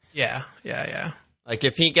attacking. Yeah. Like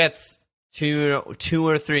if he gets two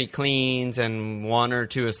or three cleans and 1 or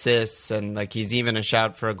 2 assists, and like he's even a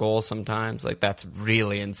shout for a goal sometimes. Like that's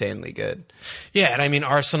really insanely good. Yeah, and I mean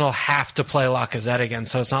Arsenal have to play Lacazette again,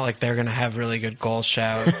 so it's not like they're going to have really good goal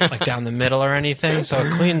shout like down the middle or anything. So a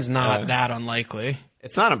clean's not that unlikely.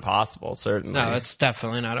 It's not impossible, certainly. No, it's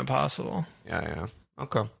definitely not impossible. Yeah.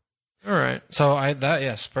 Okay. All right. So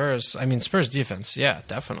Spurs. I mean Spurs defense. Yeah,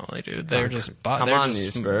 definitely, dude. They're just come they're on, just,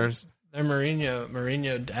 you Spurs. They're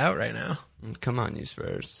Mourinho out right now. Come on, you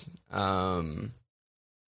Spurs.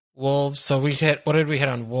 Wolves. So what did we hit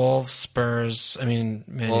on? Wolves, Spurs. I mean,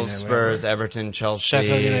 Man Wolves, United, Spurs, whatever. Everton, Chelsea,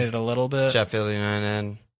 Sheffield United a little bit. Sheffield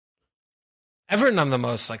United. Everton, I'm the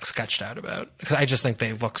most like sketched out about because I just think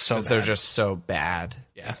they look so bad. They're just so bad.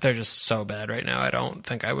 Yeah, they're just so bad right now. I don't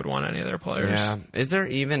think I would want any of their players. Yeah. Is there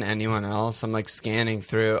even anyone else? I'm like scanning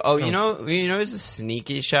through. Oh, you know, it's a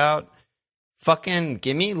sneaky shout. Fucking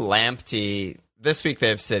give me Lamptey. This week they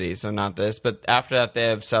have City, so not this. But after that they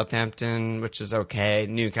have Southampton, which is okay.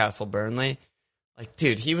 Newcastle, Burnley. Like,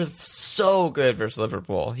 dude, he was so good versus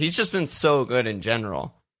Liverpool. He's just been so good in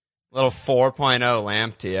general. Little 4.0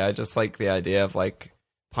 Lamptey. I just like the idea of like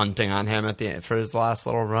punting on him at the end for his last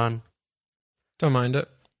little run. Don't mind it.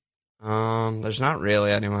 There's not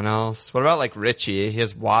really anyone else. What about like Richie? He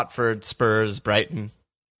has Watford, Spurs, Brighton.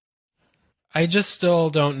 I just still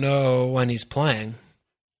don't know when he's playing.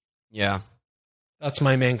 Yeah. That's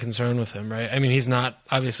my main concern with him, right? I mean, he's not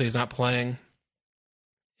playing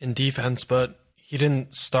in defense, but he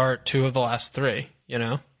didn't start 2 of the last 3, you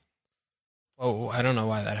know? Oh, I don't know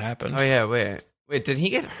why that happened. Oh, yeah, wait, did he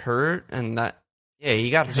get hurt? Yeah,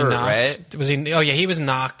 he got hurt, right? Was he? Oh, yeah, he was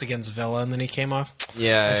knocked against Villa, and then he came off.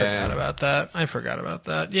 Yeah, I forgot about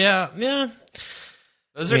that. Yeah.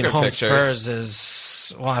 Those are good home pictures. Spurs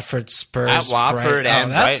is Watford, Spurs, at Watford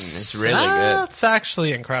and Brighton. It's really good. That's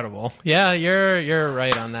actually incredible. Yeah, you're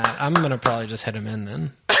right on that. I'm gonna probably just hit him in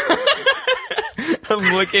then.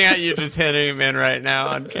 I'm looking at you just hitting him in right now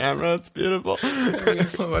on camera. It's beautiful.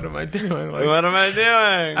 What am I doing? Like, what am I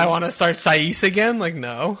doing? I want to start Saiss again. Like,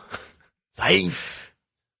 no. Saiss.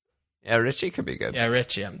 Yeah, Richie could be good. Yeah,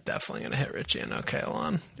 Richie. I'm definitely gonna hit Richie and okay,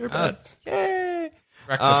 Alon. You're bad. Yay.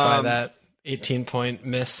 Rectify that 18-point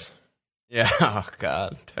miss. Yeah. Oh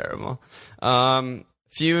God, terrible.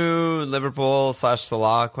 Few Liverpool /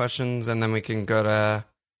 Salah questions, and then we can go to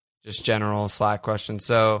just general Slack questions.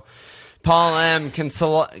 So, Paul M,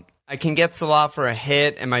 I can get Salah for a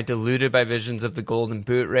hit. Am I deluded by visions of the golden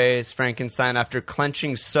boot race? Frankenstein, after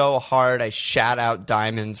clenching so hard I shat out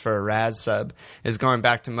diamonds for a Raz sub, is going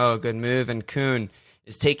back to Mo a good move. And Kuhn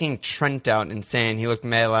is taking Trent out insane. He looked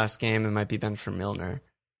mad last game and might be bent for Milner.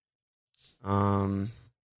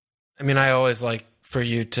 I mean, I always like for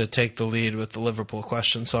you to take the lead with the Liverpool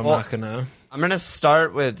question, so I'm not gonna. I'm gonna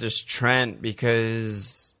start with just Trent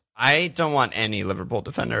because I don't want any Liverpool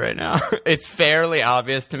defender right now. It's fairly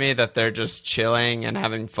obvious to me that they're just chilling and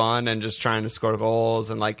having fun and just trying to score goals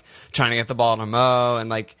and like trying to get the ball to Mo, and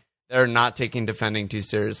like they're not taking defending too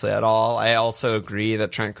seriously at all. I also agree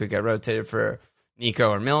that Trent could get rotated for Nico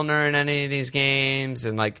or Milner in any of these games,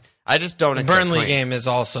 and like I just don't. The Burnley game is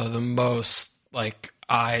also the most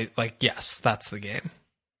yes, that's the game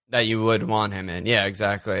that you would want him in. Yeah,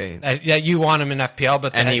 exactly. Yeah, you want him in FPL,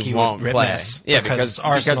 but and he won't play. Yeah, because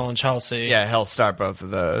Arsenal and Chelsea. Yeah, he'll start both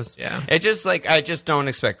of those. Yeah, it just like I just don't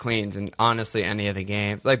expect cleans in honestly any of the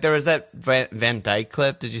games. Like there was that Van Dijk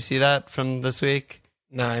clip. Did you see that from this week?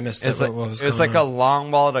 No, I missed it. It was like a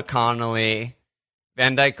long ball to Connolly.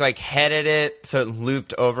 Van Dijk like headed it, so it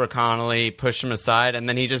looped over Connolly, pushed him aside, and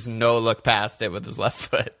then he just no-look past it with his left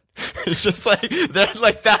foot. It's just like they're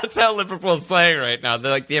like that's how Liverpool's playing right now.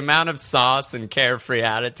 They're like the amount of sauce and carefree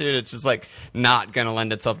attitude. It's just like not gonna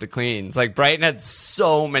lend itself to cleans. Like Brighton had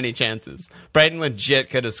so many chances. Brighton legit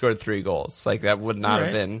could have scored 3 goals. Like that would not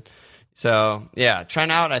have been. So yeah,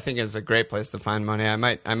 Trent out I think is a great place to find money. I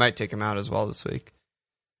might take him out as well this week.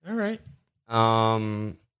 All right.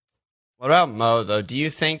 What about Mo though? Do you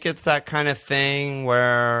think it's that kind of thing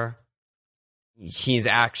where he's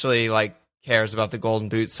actually like cares about the golden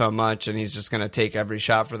boot so much and he's just going to take every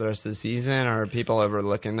shot for the rest of the season, or are people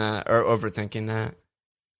overlooking that or overthinking that?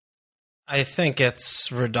 I think it's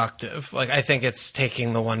reductive. Like I think it's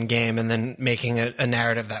taking the one game and then making a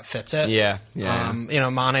narrative that fits it. Yeah.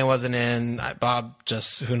 Mane wasn't in. Bob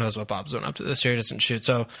just who knows what Bob's doing up to this year. He doesn't shoot.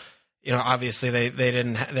 So, obviously they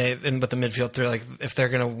didn't with the midfield through, like if they're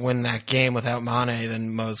going to win that game without Mane,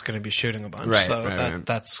 then Mo's going to be shooting a bunch. Right, so right.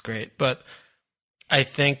 That's great. But I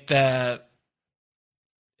think that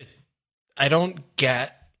I don't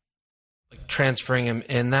get like transferring him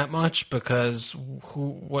in that much because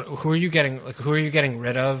who are you getting? Like who are you getting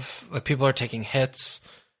rid of? Like people are taking hits.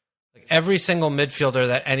 Like every single midfielder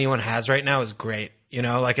that anyone has right now is great. You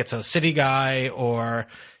know, like it's a City guy or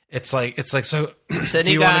it's like so.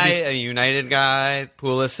 City guy, a United guy,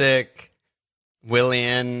 Pulisic,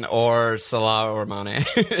 Willian, or Salah or Mane.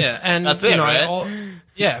 Yeah, and that's it, right?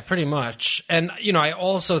 Yeah, pretty much. And I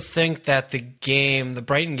also think that the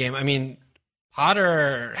Brighton game. I mean,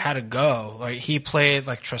 Potter had to go. Like he played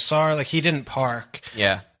like Trossard. Like he didn't park.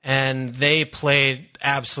 Yeah. And they played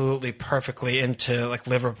absolutely perfectly into like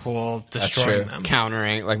Liverpool destroying them,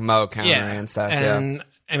 countering like Mo countering and stuff. And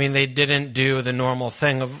I mean, they didn't do the normal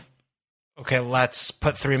thing of okay, let's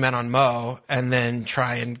put 3 men on Mo and then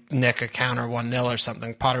try and nick a counter 1-0 or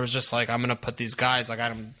something. Potter was just like, I'm gonna put these guys like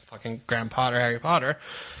I'm fucking Graham Potter, Harry Potter.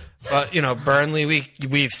 But Burnley,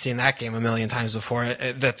 we've seen that game a million times before.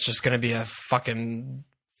 That's just gonna be a fucking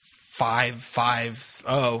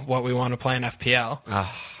 5-5-0 what we want to play in FPL.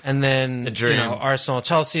 And then, Arsenal,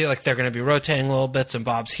 Chelsea, like they're going to be rotating little bits and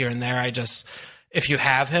bobs here and there. If you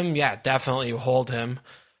have him, yeah, definitely you hold him.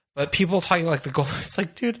 But people talking like the goal, it's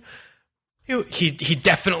like, dude, he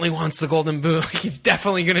definitely wants the golden boot. He's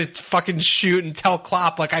definitely going to fucking shoot and tell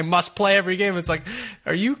Klopp, like, I must play every game. It's like,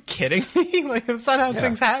 are you kidding me? Like, that's not how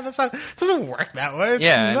things happen. It doesn't work that way. It's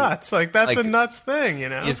nuts. Like, that's a nuts thing,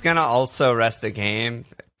 He's going to also rest a game.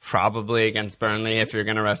 Probably against Burnley if you're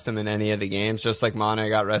going to rest him in any of the games, just like Mane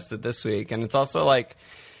got rested this week. And it's also like,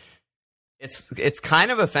 it's kind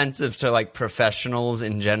of offensive to like professionals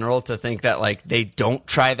in general to think that like they don't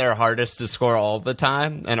try their hardest to score all the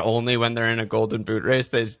time and only when they're in a golden boot race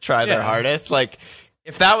they try their hardest. Like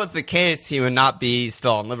if that was the case, he would not be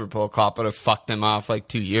still on Liverpool. Klopp would have fucked him off like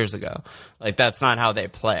 2 years ago. Like that's not how they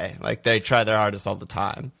play. Like they try their hardest all the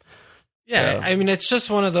time. Yeah, I mean, it's just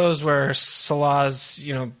one of those where Salah's,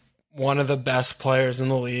 one of the best players in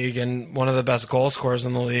the league and one of the best goal scorers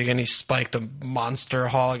in the league, and he spiked a monster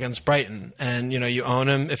haul against Brighton. And, you own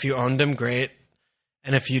him. If you owned him, great.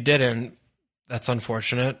 And if you didn't, that's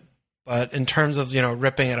unfortunate. But in terms of,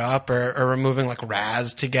 ripping it up or removing like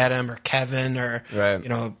Raz to get him or Kevin or,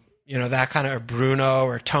 that kind of, or Bruno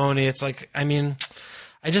or Tony, it's like, I mean,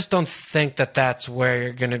 I just don't think that that's where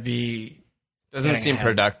you're going to be. Doesn't seem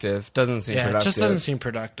productive. It just doesn't seem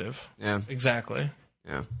productive. Yeah. Exactly.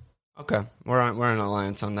 Yeah. Okay. We're in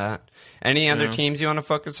alliance on that. Any other teams you want to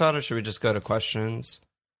focus on, or should we just go to questions?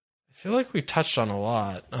 I feel like we touched on a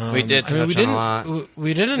lot. We did touch on a lot.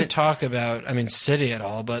 We didn't talk about, City at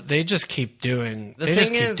all, but they just keep doing the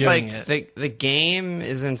thing is, like, the game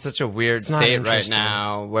is in such a weird state right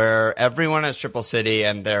now where everyone has triple City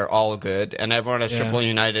and they're all good, and everyone has triple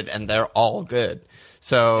United and they're all good.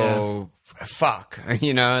 So... fuck,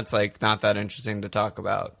 it's like not that interesting to talk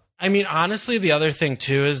about. I mean, honestly, the other thing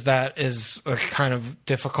too is that is kind of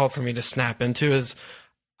difficult for me to snap into is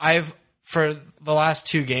for the last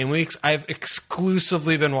 2 game weeks, I've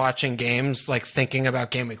exclusively been watching games like thinking about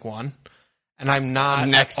game week 1. And I'm not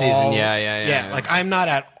next season. Yeah. Like I'm not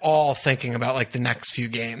at all thinking about like the next few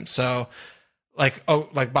games. So by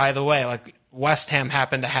the way, like West Ham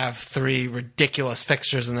happened to have 3 ridiculous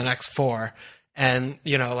fixtures in the next 4. And,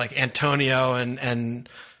 like Antonio and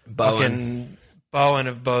Bowen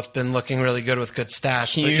have both been looking really good with good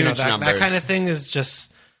stats. Huge but, that kind of numbers. thing is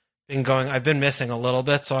just been going. I've been missing a little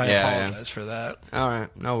bit, so I apologize for that. All right.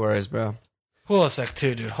 No worries, bro. Pulisic,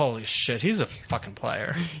 too, dude. Holy shit. He's a fucking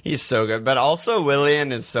player. He's so good. But also,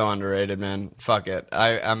 Willian is so underrated, man. Fuck it.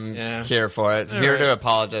 I'm here for it. Here to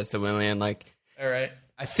apologize to Willian. Like, all right.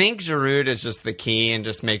 I think Giroud is just the key and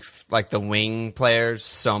just makes like the wing players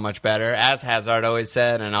so much better, as Hazard always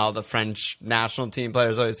said, and all the French national team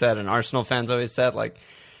players always said, and Arsenal fans always said. Like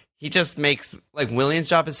he just makes like Willian's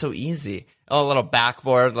job is so easy. A little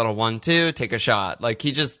backboard, little 1-2, take a shot. Like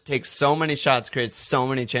he just takes so many shots, creates so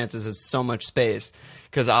many chances, has so much space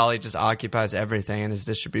because Ollie just occupies everything and his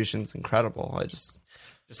distribution's incredible. I just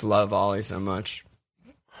love Ollie so much.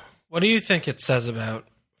 What do you think it says about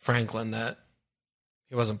Franklin that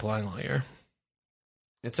he wasn't playing all year?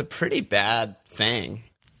 It's a pretty bad thing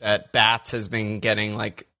that Bats has been getting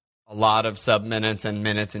like a lot of sub minutes and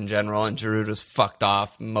minutes in general, and Giroud was fucked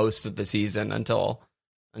off most of the season until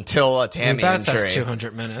a Tammy Bats injury. has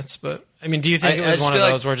 200 minutes, but I mean, do you think it was one of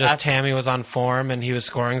those where just Tammy was on form and he was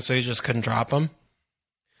scoring, so you just couldn't drop him?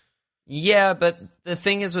 Yeah, but the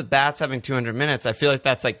thing is with Bats having 200 minutes, I feel like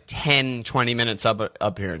that's like 10, 20-minute sub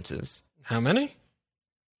appearances. How many?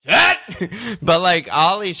 But like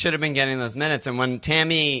Ollie should have been getting those minutes, and when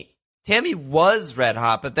Tammy was red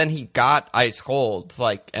hot, but then he got ice cold,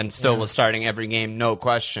 like, and still was starting every game, no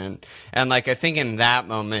question. And like I think in that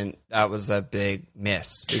moment that was a big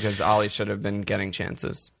miss because Ollie should have been getting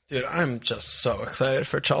chances. Dude, I'm just so excited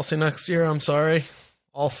for Chelsea next year. I'm sorry.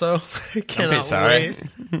 Also, I cannot sorry.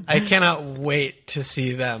 wait. I cannot wait to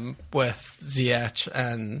see them with Ziyech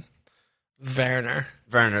and Werner.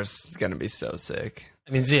 Werner's gonna be so sick.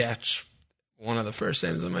 I mean, Ziyech, one of the first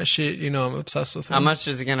names on my sheet. You know, I'm obsessed with him. How much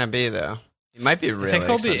is he gonna be though? He might be really I think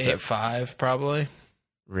he'll expensive. be 8.5 probably.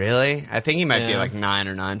 Really? I think he might be Yeah. like 9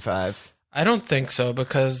 or 9.5. I don't think so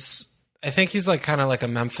because I think he's like kind of like a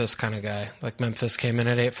Memphis kind of guy. Like Memphis came in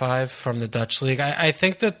at 8.5 from the Dutch league. I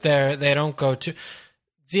think that they don't go to.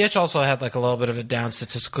 Ziyech also had like a little bit of a down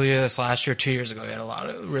statistical year this last year. 2 years ago, he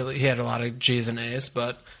had a lot of G's and A's,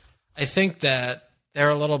 but I think that they're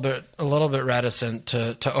a little bit reticent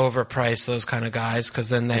to overprice those kind of guys because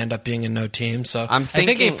then they end up being in no team. So I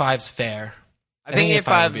think 8.5's fair. I think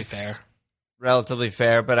 8.5 would be is fair. relatively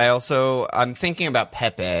fair, but I'm thinking about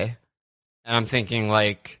Pepe, and I'm thinking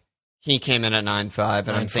like he came in at 9.5,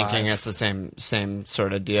 and I'm 9.5. thinking it's the same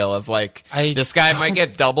sort of deal of like this guy don't- might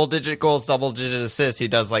get double-digit goals, double-digit assists. He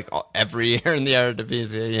does like every year in the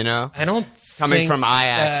Eredivisie, you know? I don't Coming think from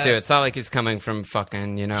Ajax that- too. It's not like he's coming from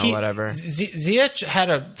fucking, whatever. Ziyech had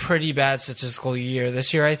a pretty bad statistical year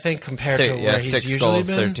this year, I think, compared to where he's 6 usually goals,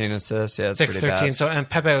 been. 13 assists. Yeah, it's 6, pretty 13. bad. So, and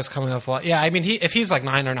Pepe was coming off a lot. Yeah, I mean, if he's like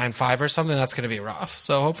 9 or 9.5 or something, that's going to be rough.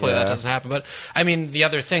 So hopefully that Yeah. doesn't happen. But I mean, the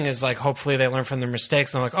other thing is like, hopefully they learn from their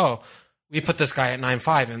mistakes and like, oh, we put this guy at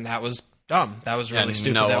 9.5 and that was dumb. That was really Yeah,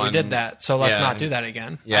 stupid no that we one- did that. So let's yeah. not do that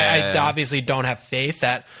again. Yeah, I yeah. obviously don't have faith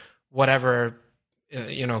that whatever,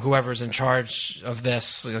 whoever's in charge of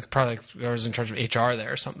this, like probably whoever's in charge of HR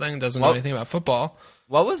there or something, doesn't know Well- anything about football.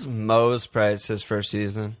 What was Mo's price his first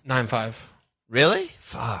season? 9.5. Really?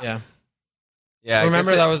 Fuck. Yeah. Yeah. I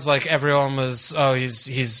Remember guess that was like everyone was,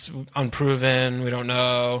 he's unproven. We don't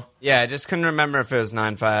know. Yeah, I just couldn't remember if it was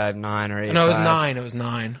 9.5, 9, or 8. No, it was 9. It was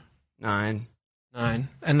 9. 9. 9.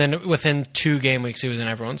 And then within 2 game weeks, he was in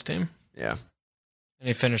everyone's team. Yeah. And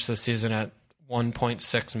he finished the season at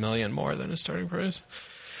 1.6 million more than his starting price.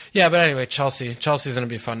 Yeah, but anyway, Chelsea's going to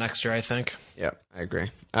be fun next year, I think. Yeah, I agree.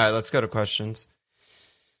 All right, let's go to questions.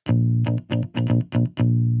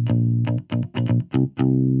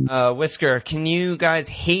 Whisker, can you guys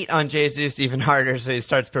hate on Jesus even harder so he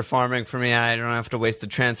starts performing for me? I don't have to waste the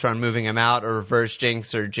transfer on moving him out, or reverse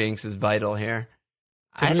jinx, or jinx is vital here.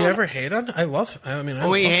 Did we ever hate on?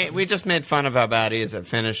 We just made fun of how bad he is at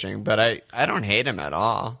finishing, but I don't hate him at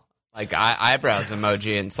all. Like eyebrows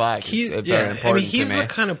emoji in Slack is very important he's to me. the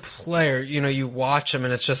kind of player, you watch him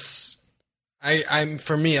and it's just,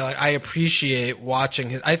 for me, like, I appreciate watching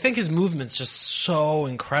his. I think his movement's just so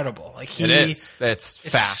incredible. Like It is. It's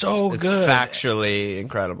fact. so It's good. factually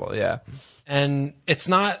incredible. Yeah. And it's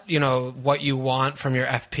not, what you want from your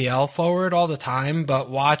FPL forward all the time, but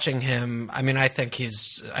watching him, I mean, I think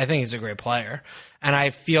he's a great player. And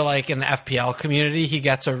I feel like in the FPL community, he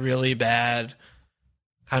gets a really bad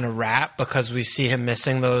kind of rap because we see him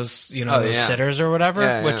missing those, those sitters or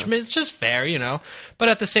whatever, which is just fair, But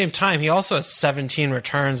at the same time, he also has 17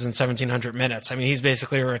 returns in 1,700 minutes. I mean, he's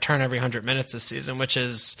basically a return every 100 minutes this season, which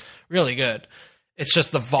is really good. It's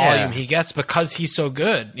just the volume he gets because he's so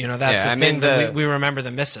good. That's the thing that we remember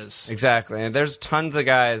the misses. Exactly. And there's tons of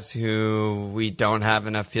guys who we don't have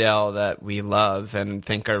in FPL that we love and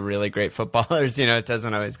think are really great footballers. It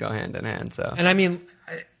doesn't always go hand in hand. So, and I mean,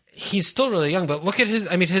 he's still really young, but look at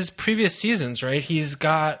his previous seasons, right? He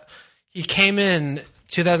came in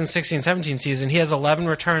 2016-17 season. He has 11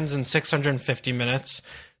 returns in 650 minutes.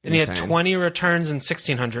 Then he had 20 returns in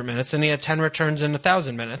 1,600 minutes. And he had 10 returns in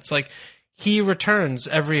 1,000 minutes. Like, he returns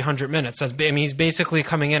every 100 minutes. He's basically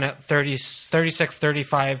coming in at 36,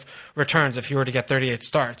 35 returns if he were to get 38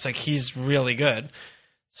 starts. Like, he's really good.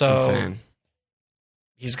 So insane.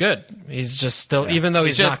 He's good. He's just still, even though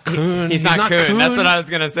he's not Kuhn. He's not Kuhn. That's what I was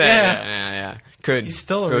going to say. Yeah. Kuhn. He's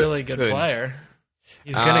still a really good player.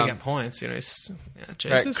 He's going to get points.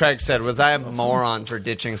 Craig said, was I a moron for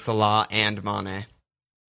ditching Salah and Mane?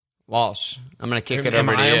 Walsh, I'm going to kick it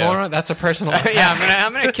over to you. Am I a moron? That's a personal attack. Yeah,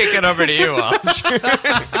 I'm going to kick it over to you, Walsh.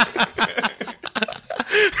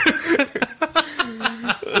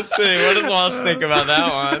 Let's see. What does Walsh think about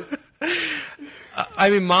that one? I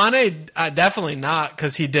mean, Mane, definitely not,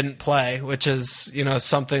 because he didn't play, which is,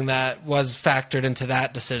 something that was factored into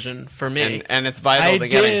that decision for me. And it's vital to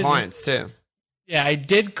getting points, too. Yeah, I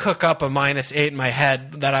did cook up a -8 in my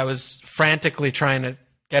head that I was frantically trying to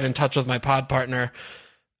get in touch with my pod partner.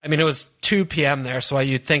 I mean, it was 2 p.m. there, so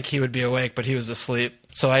you'd think he would be awake, but he was asleep.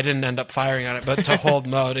 So I didn't end up firing on it, but to hold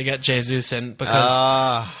Mo to get Jesus in,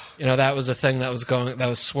 because that was a thing that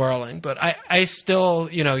was swirling. But I still,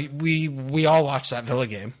 we all watched that Villa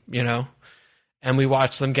game, and we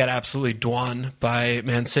watched them get absolutely done by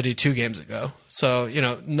Man City 2 games ago. So,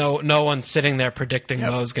 no one's sitting there predicting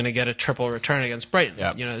Mo's going to get a triple return against Brighton.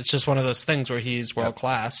 Yep. It's just one of those things where he's world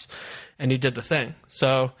class, and he did the thing.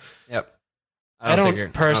 So, I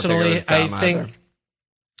don't personally. I think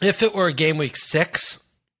if it were game week 6,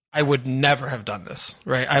 I would never have done this,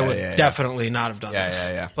 right? I would definitely not have done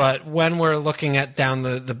this. But when we're looking at down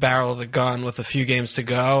the barrel of the gun with a few games to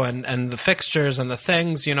go and the fixtures and the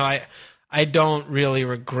things, I don't really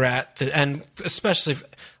regret that. And especially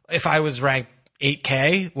if I was ranked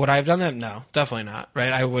 8K, would I have done that? No, definitely not,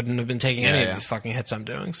 right? I wouldn't have been taking any of these fucking hits I'm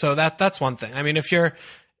doing. So that's one thing. I mean,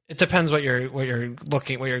 it depends what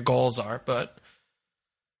your goals are, but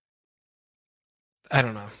I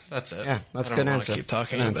don't know. That's it. Yeah, that's a a good answer. I answer. don't keep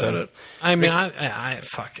talking about it. I mean, I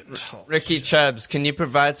fucking... Ricky Chubbs, can you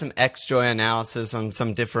provide some X-Joy analysis on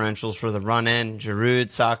some differentials for the run-in? Giroud,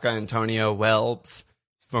 Saka, Antonio, Welbs.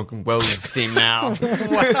 Fucking Wolves team now.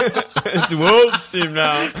 It's Wolves team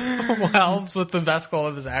now. Welbs with the best goal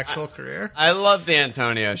of his actual career. I love the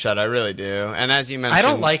Antonio shot. I really do. And as you mentioned... I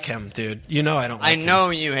don't like him, dude. I don't like him. I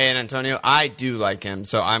know you hate Antonio. I do like him.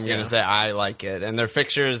 So I'm going to say I like it. And their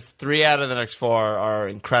fixtures, 3 out of the next 4 are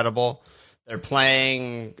incredible. They're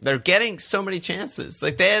getting so many chances.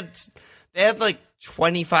 Like they had like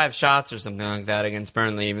 25 shots or something like that against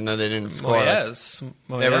Burnley, even though they didn't score.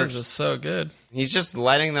 Moyes is so good. He's just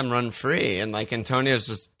letting them run free, and like Antonio's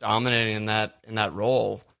just dominating in that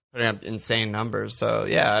role, putting up insane numbers. So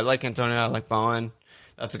yeah, I like Antonio. I like Bowen.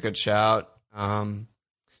 That's a good shout. I'm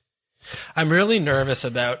really nervous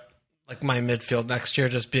about like my midfield next year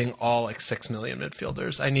just being all like 6 million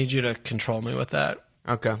midfielders. I need you to control me with that.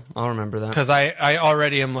 Okay, I'll remember that. Because I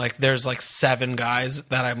already am like, there's like 7 guys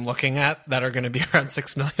that I'm looking at that are going to be around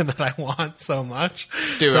 6 million that I want so much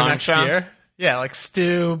Stu for Armstrong? next year. Yeah, like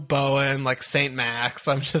Stu, Bowen, like St. Max.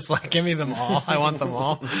 I'm just like, give me them all. I want them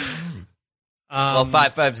all. Well,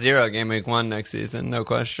 5-5-0 game week 1 next season, no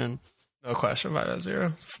question. No question,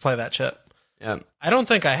 5-0. Play that chip. Yeah. I don't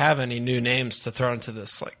think I have any new names to throw into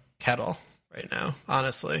this like kettle right now,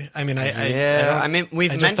 honestly. I mean,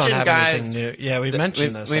 we've mentioned guys. New. Yeah, we've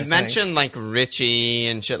mentioned this. We've mentioned like Richie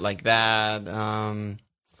and shit like that.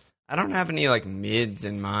 I don't have any like mids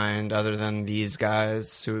in mind other than these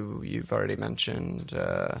guys who you've already mentioned.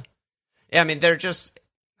 I mean, they're just.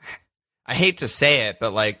 I hate to say it,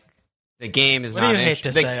 but like the game is not.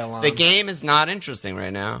 The game is not interesting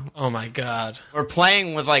right now. Oh my god, we're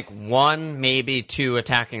playing with like 1, maybe 2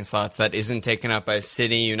 attacking slots that isn't taken up by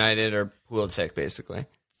City, United, or Pulisic, basically.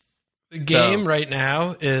 The game right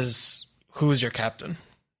now is who's your captain.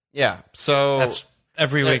 Yeah, so that's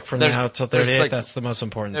every week from now till 38. Like, that's the most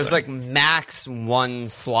important. There's thing. like max 1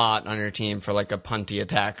 slot on your team for like a punty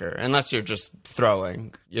attacker, unless you're just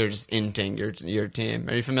throwing. You're just inting your team.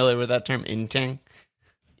 Are you familiar with that term, inting?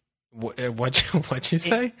 What'd you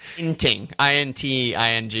say? Inting,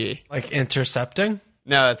 I-N-T-I-N-G. Like intercepting?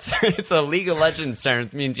 No, it's a League of Legends term.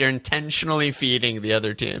 It means you're intentionally feeding the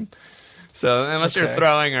other team. So unless you're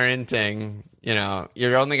throwing or inting,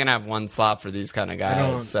 you're only gonna have 1 slot for these kind of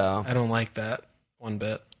guys. I don't like that one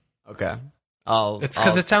bit. Okay, it's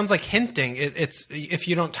because it sounds like hinting. It's if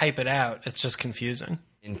you don't type it out, it's just confusing.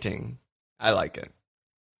 Hinting, I like it.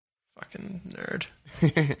 Fucking nerd.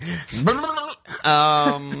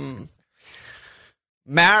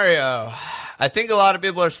 Mario. I think a lot of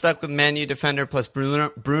people are stuck with Man U defender plus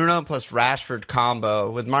Bruno plus Rashford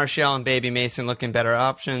combo. With Martial and Baby Mason looking better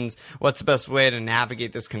options, what's the best way to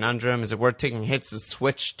navigate this conundrum? Is it worth taking hits to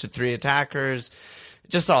switch to 3 attackers?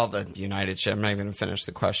 Just all the United shit. I'm not even going to finish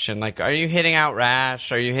the question. Like, are you hitting out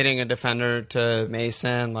Rash? Are you hitting a defender to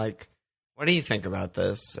Mason? Like, what do you think about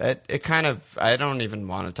this? It kind of, I don't even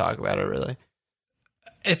want to talk about it, really.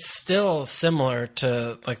 It's still similar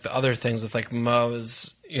to like the other things with like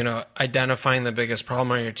Mo's, identifying the biggest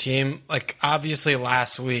problem on your team. Like obviously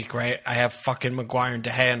last week, right? I have fucking Maguire and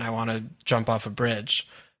De Gea and I want to jump off a bridge.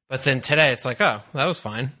 But then today it's like, oh, that was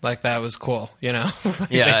fine. Like that was cool, Yeah.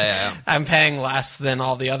 I'm paying less than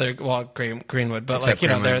all the other, Greenwood, but except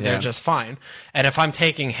Greenwood, they're just fine. And if I'm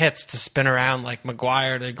taking hits to spin around like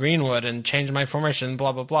Maguire to Greenwood and change my formation,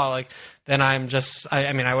 blah, blah, blah, like then I'm just,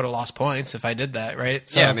 I mean, I would have lost points if I did that, right?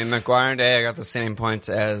 So, yeah, I mean, Maguire and De Gea got the same points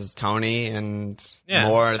as Tony and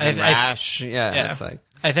more than Rash. It's like.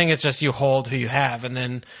 I think it's just you hold who you have, and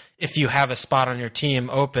then if you have a spot on your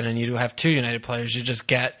team open and you do have 2 United players, you just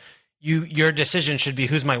get your decision should be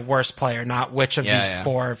who's my worst player, not which of these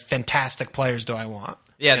 4 fantastic players do I want.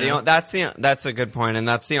 Yeah, that's a good point, and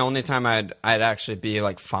that's the only time I'd actually be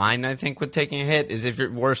like fine. I think with taking a hit is if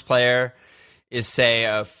your worst player is, say,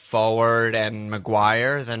 a forward and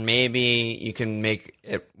Maguire, then maybe you can make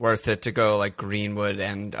it worth it to go like Greenwood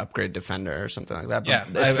and upgrade defender or something like that. But Yeah,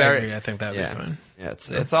 I agree. I think that would be fine. Yeah,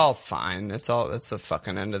 it's all fine. It's the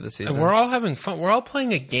fucking end of the season. And we're all having fun. We're all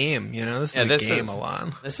playing a game. This is a game,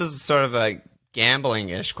 Alon. This is sort of a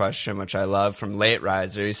gambling-ish question, which I love, from Late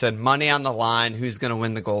Riser. He said, money on the line, who's going to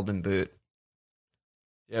win the Golden Boot?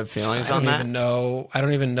 You have feelings on that? I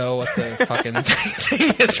don't even know what the fucking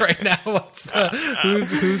thing is right now. What's the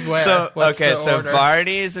who's where? So What's the order?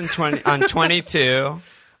 Vardy is on 22,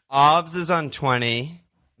 Obbs is on 20,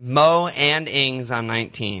 Mo and Ings on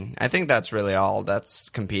 19. I think that's really all that's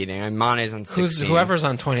competing. And Mane's on 16. Whoever's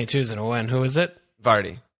on 22 is gonna win. Who is it?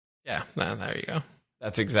 Vardy. Yeah, there you go.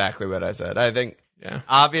 That's exactly what I said. I think. Yeah.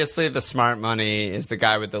 Obviously, the smart money is the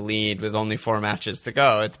guy with the lead with only 4 matches to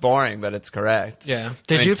go. It's boring, but it's correct. Yeah.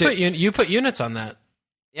 You put units on that?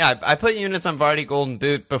 Yeah, I put units on Vardy Golden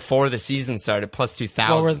Boot before the season started, plus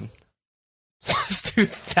 2,000. Plus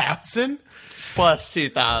 2,000? Plus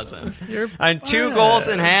 2,000. And 2 goals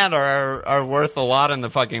in hand are worth a lot in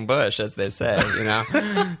the fucking bush, as they say,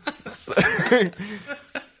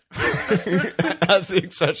 As the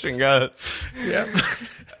expression goes. Yeah.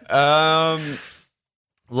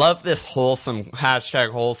 Love this wholesome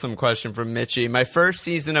question from Mitchie. My first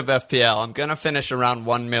season of FPL, I'm going to finish around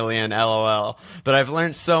 1 million, LOL. But I've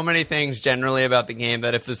learned so many things generally about the game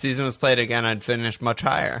that if the season was played again, I'd finish much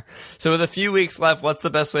higher. So with a few weeks left, what's the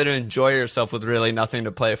best way to enjoy yourself with really nothing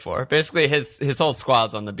to play for? Basically, his whole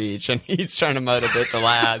squad's on the beach, and he's trying to motivate the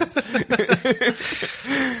lads.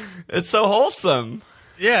 It's so wholesome.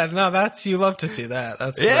 Yeah, no, you love to see that.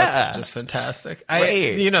 That's just fantastic.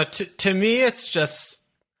 To me, it's just,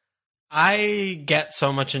 I get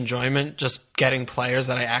so much enjoyment just getting players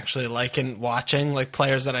that I actually like and watching, like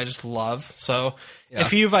players that I just love. So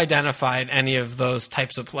if you've identified any of those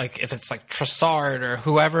types of, like, if it's like Trossard or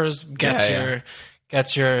whoever's gets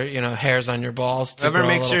your hairs on your balls to grow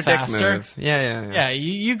makes a little your faster. Dick move. Yeah.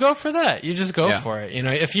 You go for that. You just go for it.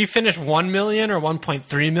 If you finish 1 million or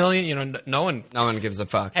 1.3 million, no one gives a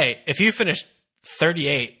fuck. Hey, if you finish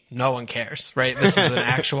 38, no one cares, right? This is an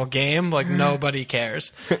actual game. Like, nobody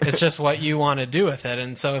cares. It's just what you want to do with it.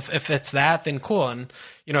 And so if it's that, then cool. And,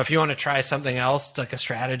 if you want to try something else, like a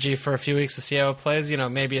strategy for a few weeks to see how it plays,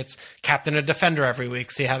 maybe it's captain a defender every week,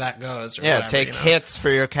 see how that goes. Or whatever, take hits for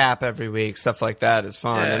your cap every week. Stuff like that is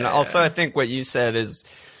fun. Also, I think what you said is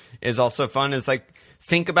also fun, is like,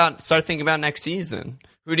 start thinking about next season.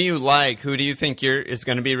 Who do you like? Who do you think is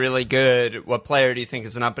going to be really good? What player do you think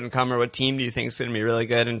is an up-and-comer? What team do you think is going to be really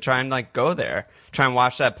good? And try and, like, go there. Try and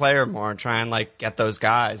watch that player more. Try and, like, get those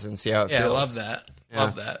guys and see how it feels. Yeah, I love that.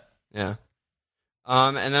 Love that. Yeah.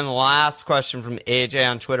 And then the last question from AJ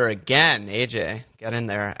on Twitter. Again, AJ, get in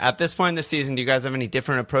there. At this point in the season, do you guys have any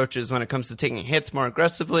different approaches when it comes to taking hits more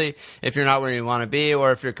aggressively if you're not where you want to be,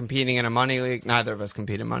 or if you're competing in a money league? Neither of us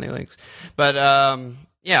compete in money leagues. But,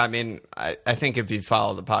 yeah, I mean, I think if you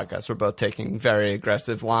follow the podcast, we're both taking very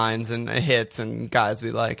aggressive lines and hits and guys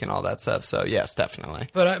we like and all that stuff. So, yes, definitely.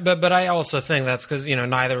 But I also think that's because,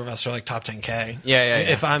 neither of us are like top 10K. Yeah.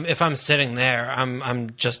 If I'm sitting there,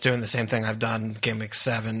 I'm just doing the same thing I've done game week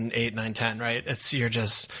 7, 8, 9, 10, right? You're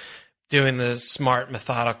just doing the smart,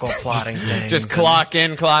 methodical plotting thing. Just clock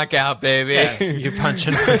in, clock out, baby. Yeah, you punch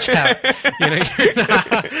in, punch out.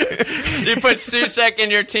 You put Susek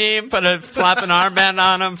in your team, slap an armband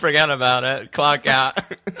on him, forget about it. Clock out.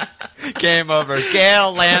 Game over.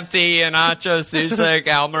 Gale, Lamptey, Iheanacho, Susek,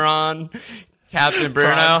 Almiron, Captain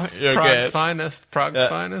Bruno. You're good. Prague's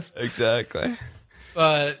finest. Exactly.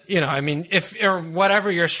 But, or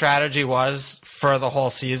whatever your strategy was for the whole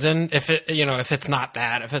season, if it's not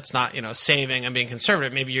that, if it's not, saving and being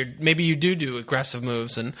conservative, maybe you do aggressive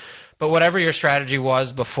moves, but whatever your strategy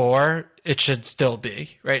was before, it should still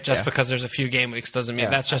be, right? Just because there's a few game weeks doesn't mean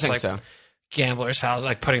that's just like gamblers' fouls,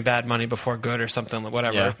 like putting bad money before good or something,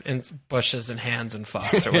 whatever, in bushes and hands and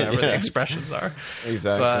fucks or whatever the expressions are.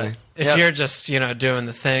 Exactly. But if you're just, doing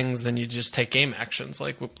the things, then you just take game actions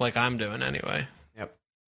like I'm doing anyway.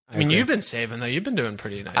 I mean, you've been saving, though. You've been doing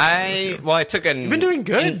pretty nice. I took You've been doing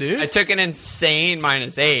good, dude. I took an insane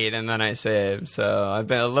 -8, and then I saved. So I've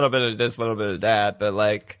been a little bit of this, a little bit of that. But,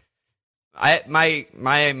 like,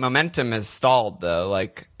 my momentum has stalled, though.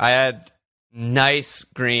 Like, I had nice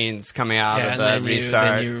greens coming out of the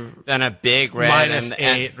restart. Then a big red.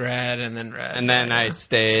 -8 red, and then red. And then I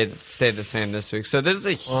stayed the same this week. So this is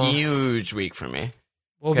a huge week for me.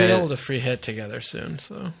 We'll be able to free hit together soon,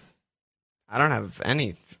 so. I don't have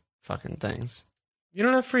any fucking things. You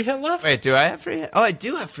don't have free hit left? Wait, do I have free hit? Oh, I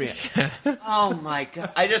do have free hit. Oh my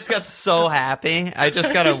god. I just got so happy. I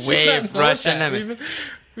just got a wave rush into me.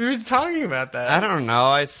 We were talking about that. I don't know.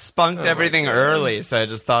 I spunked everything early, so I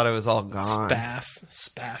just thought it was all gone.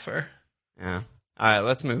 Spaffer. Yeah. All right,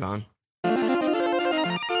 let's move on.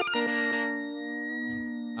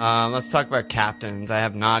 Let's talk about captains. I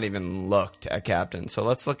have not even looked at captains, so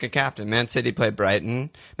let's look at captain. Man City play Brighton.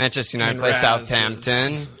 Manchester United play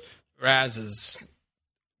Southampton. Raz is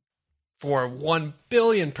for 1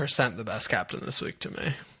 billion% the best captain this week to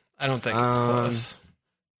me. I don't think it's close.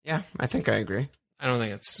 Yeah, I think I agree. I don't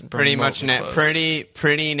think it's pretty much close.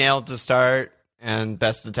 pretty nailed to start and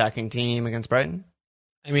best attacking team against Brighton.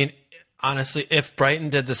 I mean, honestly, if Brighton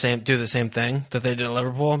do the same thing that they did at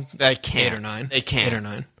Liverpool, they can't. 8 or 9. They can't. 8 or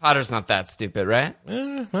 9. Potter's not that stupid, right? I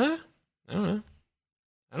don't know.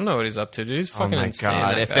 I don't know what he's up to, dude. He's fucking insane. Oh my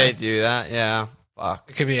god! If they do that, yeah,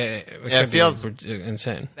 fuck. It could be. It feels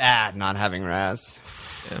insane. Bad not having Raz.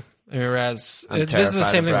 Yeah, I mean Raz. I'm This is the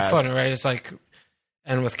same thing with Raz. Foden, right? It's like,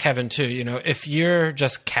 and with Kevin too. You know, if you're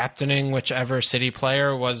just captaining whichever City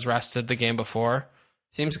player was rested the game before,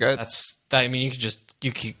 seems good. I mean,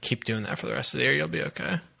 you could keep doing that for the rest of the year. You'll be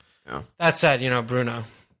okay. Yeah. That said, Bruno.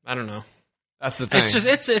 I don't know. That's the thing. It's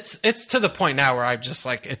just it's to the point now where I just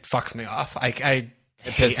like it fucks me off.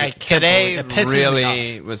 Today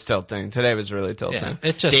really was tilting. Today was really tilting. Yeah,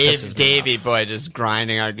 it just pisses me Davey off. boy just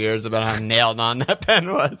grinding our gears about how nailed on that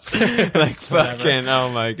pen was. Like fucking, oh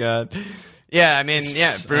my god. Yeah, I mean,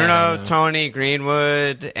 Bruno, Tony,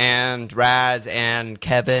 Greenwood, and Raz and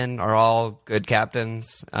Kevin are all good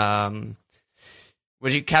captains.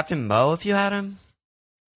 Would you captain Mo if you had him?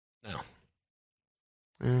 No.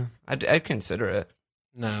 Yeah, I'd consider it.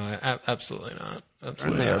 No, absolutely not.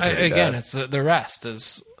 Absolutely. They are Not. pretty Again, bad. it's the rest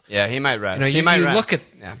is. Yeah, he might rest. You he might look rest.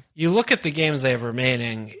 you look at the games they have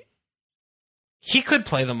remaining. He could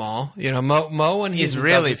play them all. Mo when he's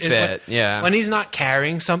really fit. when he's not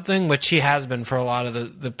carrying something, which he has been for a lot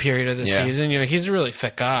of the period of the season. He's a really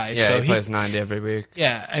fit guy. Yeah, so he plays 90 every week.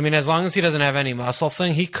 Yeah, I mean, as long as he doesn't have any muscle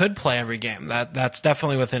thing, he could play every game. That's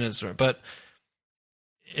definitely within his. But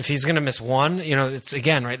if he's going to miss one, it's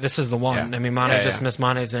again right. This is the one. Yeah. I mean, Mane just missed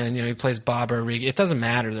Mane's in. He plays Bob or Origi. It doesn't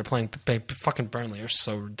matter. They're playing fucking Burnley are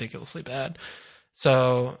so ridiculously bad.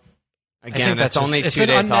 So. Again, that's only 2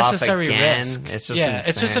 days off again. Risk. It's just insane.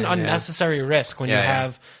 It's just an unnecessary risk when you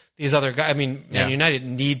have these other guys. I mean, Man United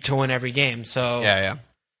need to win every game, so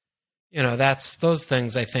that's those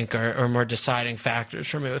things I think are more deciding factors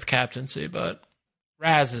for me with captaincy. But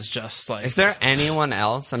Raz is just like. Is there anyone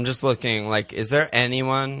else? I'm just looking. Like, is there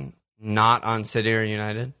anyone not on City or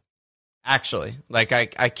United? Actually, like I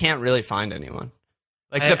can't really find anyone.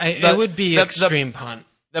 Like it would be extreme punt.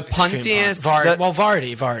 The puntiest...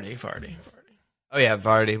 Vardy. Oh, yeah,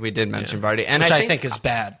 Vardy. We did mention Vardy. And which I think is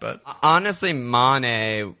bad, but... Honestly,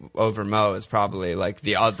 Mane over Mo is probably, like,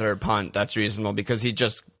 the other punt that's reasonable because he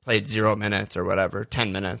just played 0 minutes or whatever,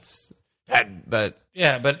 10 minutes. But...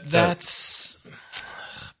 Yeah, but that's...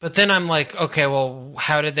 But then I'm like, okay, well,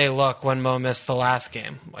 how did they look when Mo missed the last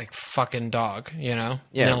game? Like, fucking dog, Yeah,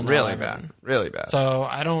 really bad. Really bad. So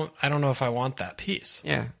I don't know if I want that piece.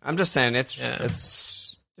 Yeah, I'm just saying it's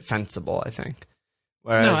defensible, I think.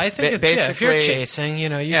 Whereas no, I think if you're chasing, you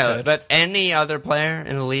could. But any other player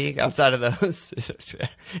in the league outside of those,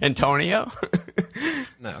 Antonio?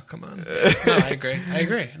 No, come on. No, I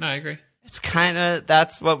agree. It's kind of,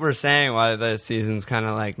 that's what we're saying, why the season's kind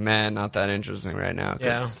of like, man, not that interesting right now.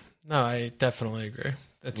 Yeah, no, I definitely agree.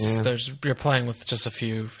 You're playing with just a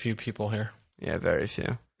few people here. Yeah, very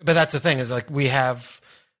few. But that's the thing is like we have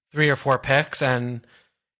 3 or 4 picks and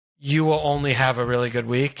you will only have a really good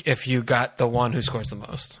week if you got the one who scores the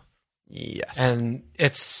most. Yes. And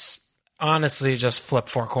it's honestly just flip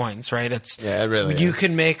 4 coins, right? It really you is.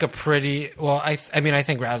 can make a pretty well. I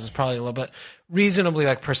think Raz is probably a little bit reasonably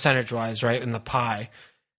like percentage wise, right? In the pie,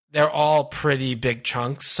 they're all pretty big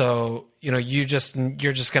chunks. So you're just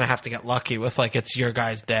gonna have to get lucky with like it's your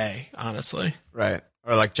guy's day, honestly. Right.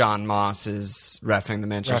 Or like John Moss is reffing the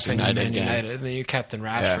Manchester United game. And then you captain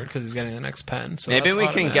Rashford because he's getting the next pen. So maybe we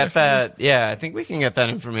can get that. Yeah, I think we can get that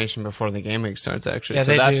information before the game week starts. Actually,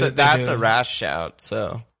 yeah, so that's a rash shout.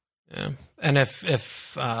 So yeah, and if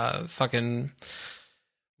fucking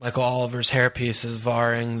Michael Oliver's hairpiece is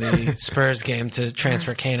VARing the Spurs game to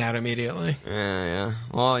transfer Kane out immediately. Yeah.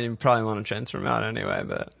 Well, you probably want to transfer him out anyway,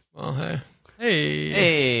 but well, hey.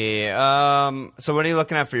 So what are you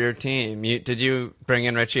looking at for your team? Did you bring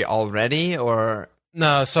in Richie already, or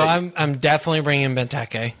no? So I'm definitely bringing in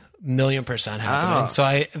Benteke, 1,000,000% happening.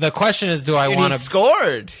 So the question is, do I want to? He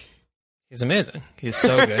scored. He's amazing. He's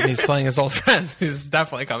so good. He's playing his old friends. He's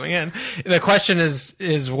definitely coming in. The question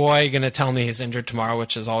is Roy going to tell me he's injured tomorrow,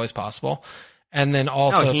 which is always possible? And then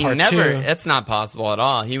also No, he part never. 2. It's not possible at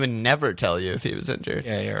all. He would never tell you if he was injured.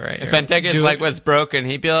 Yeah, you're right. If Benteke's leg was broken,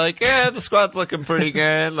 he'd be like, "Yeah, the squad's looking pretty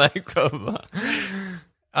good." Like, do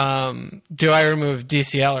I remove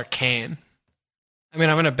DCL or Kane? I mean,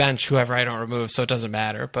 I'm going to bench whoever I don't remove, so it doesn't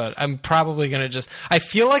matter. But I'm probably going to just. I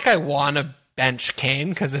feel like I want to bench Kane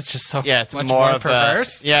because it's just so it's much more more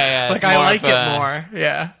perverse. Like I like it more.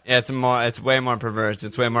 Yeah. Yeah, it's way more perverse.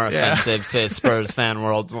 It's way more offensive to Spurs fan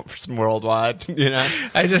worldwide. You know,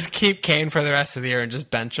 I just keep Kane for the rest of the year and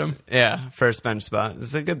just bench him. Yeah, first bench spot.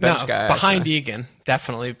 It's a good bench guy. Behind Egan,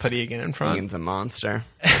 definitely put Egan in front. Egan's a monster.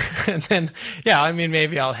 And then, yeah, I mean,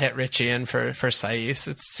 maybe I'll hit Richie in for Saiss.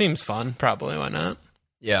 It seems fun. Probably, why not?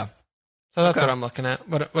 Yeah. So that's what I'm looking at.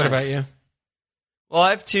 What about you? Well,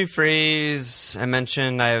 I have 2 frees. I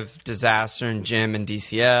mentioned I have Disaster and Jim and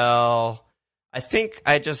DCL. I think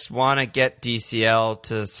I just want to get DCL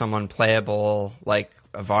to someone playable like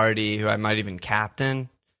Vardy, who I might even captain.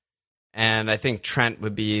 And I think Trent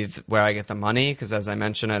would be where I get the money because, as I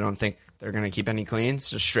mentioned, I don't think they're going to keep any cleans,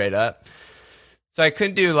 just straight up. So I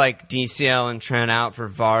could do like DCL and Trent out for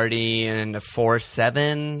Vardy and a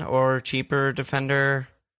 4-7 or cheaper defender.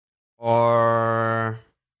 Or...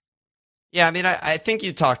 Yeah, I mean, I think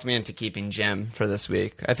you talked me into keeping Jim for this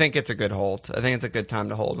week. I think it's a good hold. I think it's a good time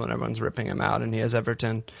to hold when everyone's ripping him out and he has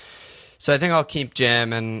Everton. So I think I'll keep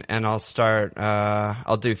Jim and I'll start,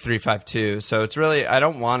 I'll do 3-5-2. So it's really, I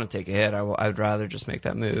don't want to take a hit. I'd rather just make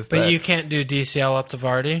that move. But you can't do DCL up to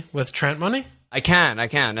Vardy with Trent money? I can.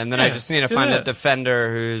 And then I just need to find a defender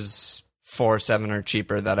who's 4-7 or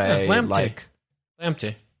cheaper that I like.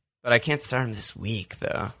 Lamptey. But I can't start him this week,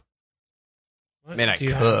 though. What? I mean, I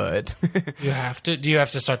could. You have to. Do you have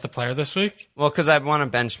to start the player this week? Well, because I want to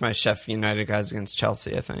bench my Sheffield United guys against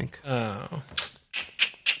Chelsea, I think. Oh.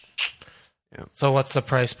 Yeah. So what's the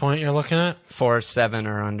price point you're looking at? 4-7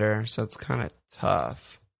 or under, so it's kind of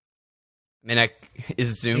tough. I mean,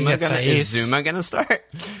 is Zuma gonna start?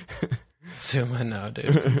 Zuma, no,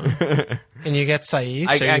 dude. Come on. Can you get Saiss?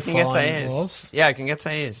 I can get Saiss. Yeah, I can get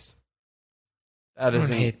Saiss. That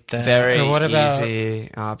is a very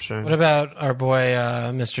easy option. What about our boy,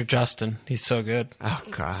 Mr. Justin? He's so good. Oh,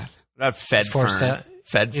 God. What about Fedfern?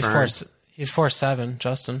 Fedfern. He's 4-7,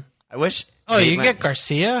 Justin. I wish... Oh, you can get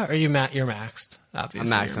Garcia? Or you're maxed?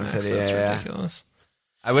 Obviously, I'm maxed on City, That's ridiculous.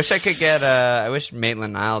 I wish I could get... I wish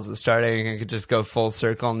Maitland-Niles was starting. I could just go full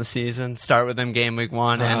circle in the season. Start with him game week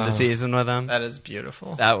 1, end the season with him. That is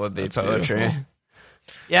beautiful. That would be poetry. Beautiful.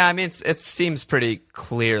 Yeah, I mean, it seems pretty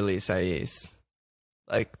clearly Saiss.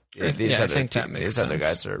 Like, these other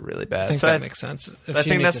guys are really bad. I think that makes sense. I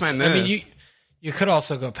think that's my move. I mean, you could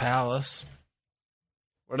also go Palace.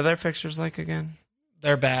 What are their fixtures like again?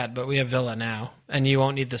 They're bad, but we have Villa now, and you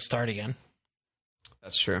won't need to start again.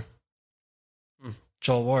 That's true.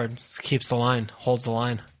 Joel Ward keeps the line, holds the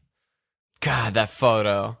line. God, that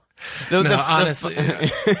photo. Honestly,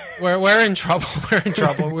 we're in trouble. We're in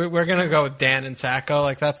trouble. We're gonna go with Dan and Sacco.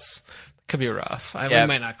 Like could be rough. We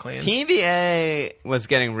might not clean. PVA was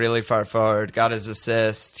getting really far forward, got his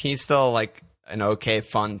assist. He's still like an okay,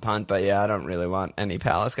 fun punt, but yeah, I don't really want any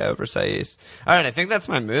Palace guy over Saiss. All right, I think that's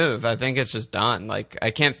my move. I think it's just done. Like,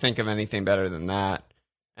 I can't think of anything better than that.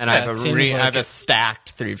 And I have a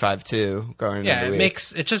stacked 3-5-2 going into the week.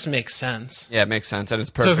 It just makes sense. Yeah, it makes sense, and it's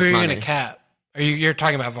perfect. So who are you going to cap? You're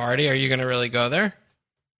talking about Vardy? Are you going to really go there?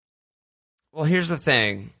 Well, here's the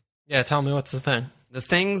thing. Yeah, tell me what's the thing. The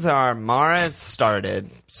things are Mahrez started,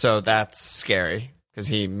 so that's scary because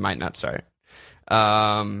he might not start.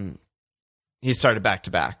 He started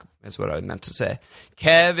back-to-back is what I meant to say.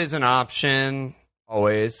 Kev is an option,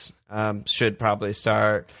 always. Should probably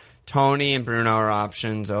start. Tony and Bruno are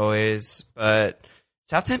options, always. But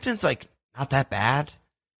Southampton's, like, not that bad.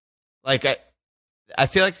 Like, I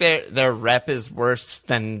feel like their rep is worse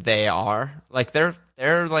than they are. Like, they're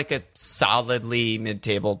like a solidly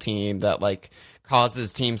mid-table team that, like,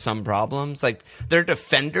 causes teams some problems. Like, their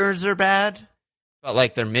defenders are bad, but,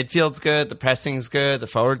 like, their midfield's good, the pressing's good, the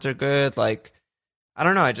forwards are good. Like, I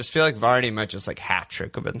don't know. I just feel like Vardy might just, like,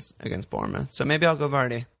 hat-trick against Bournemouth. So maybe I'll go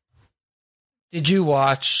Vardy. Did you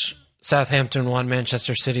watch Southampton 1,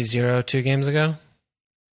 Manchester City 0 2 games ago?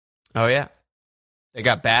 Oh, yeah. They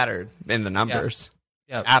got battered in the numbers.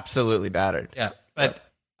 Yeah. Absolutely battered. Yeah. But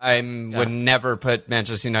I would never put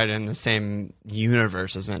Manchester United in the same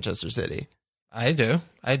universe as Manchester City. I do.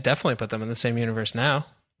 I definitely put them in the same universe now.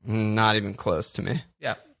 Not even close to me.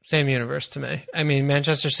 Yeah, same universe to me. I mean,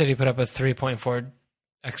 Manchester City put up a 3.4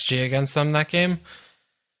 XG against them that game.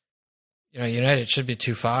 You know, United should be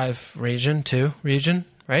 2.5 region,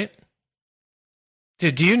 right?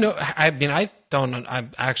 Dude, do you know? I mean, I don't. I'm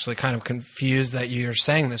actually kind of confused that you're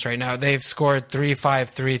saying this right now. They've scored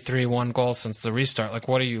 3-5, 3-3, 1 goal since the restart. Like,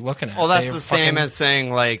 what are you looking at? Well, that's the same as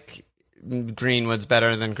saying like Greenwood's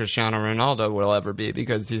better than Cristiano Ronaldo will ever be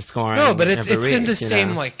because he's scoring. No, but it's every week, in the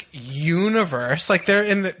same like universe. Like they're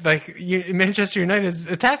in the Manchester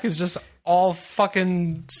United's attack is just all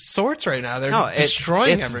fucking sorts right now. They're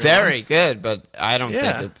destroying it's everyone. very good, but I don't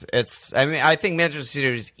think it's. I mean, I think Manchester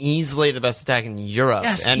City is easily the best attack in Europe,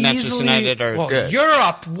 Yes, and Manchester United are good.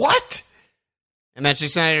 Europe, what? And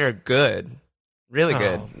Manchester United are good, really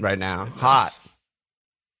good right now, hot.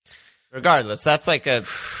 Regardless, that's like a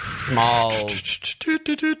small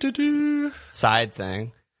side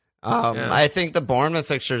thing. I think the Bournemouth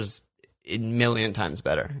fixture's a million times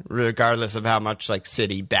better, regardless of how much like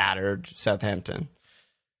City battered Southampton.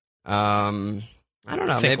 I don't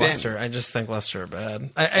know. I just think Leicester are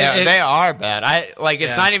bad. They are bad.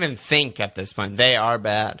 It's not even think at this point. They are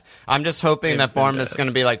bad. I'm just hoping that Bournemouth's going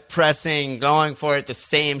to be like pressing, going for it, the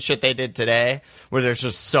same shit they did today, where there's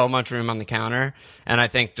just so much room on the counter. And I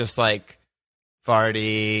think just like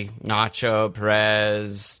Vardy, Nacho,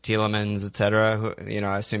 Perez, Tielemans, etc.,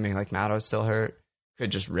 assuming like Matto's still hurt,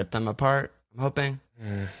 could just rip them apart. I'm hoping.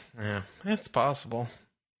 Yeah, it's possible.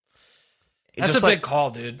 That's a big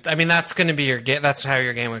call, dude. I mean, that's going to be your game. That's how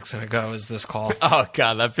your game week's going to go. Is this call? Oh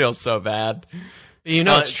god, that feels so bad.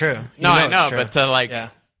 It's true. I know, but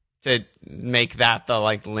to make that the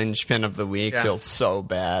like linchpin of the week feels so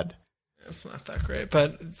bad. It's not that great,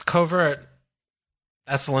 but Covert.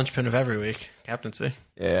 That's the linchpin of every week, captaincy.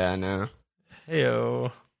 Yeah, I know.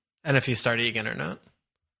 Heyo. And if you start Egan or not.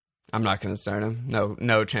 I'm not going to start him.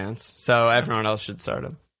 No chance. So everyone else should start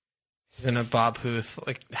him. He's in a Bob Huth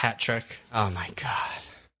hat trick. Oh my god.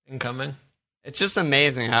 Incoming. It's just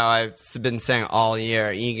amazing how I've been saying all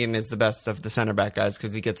year Egan is the best of the center back guys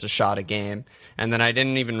because he gets a shot a game. And then I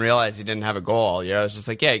didn't even realize he didn't have a goal all year. I was just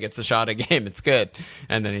like, yeah, he gets a shot a game. It's good.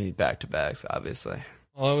 And then he back-to-backs, obviously.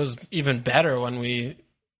 Well, it was even better when we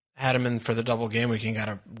had him in for the double game week and got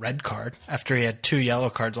a red card after he had 2 yellow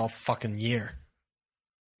cards all fucking year.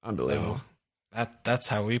 Unbelievable. So that's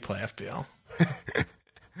how we play FPL.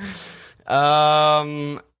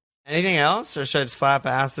 Anything else, or should I slap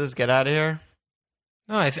asses, get out of here?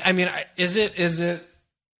 No, is it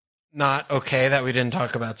not okay that we didn't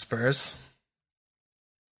talk about Spurs?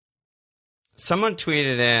 Someone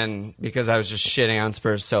tweeted in because I was just shitting on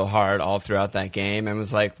Spurs so hard all throughout that game and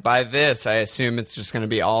was like, by this, I assume it's just going to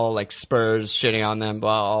be all like Spurs shitting on them,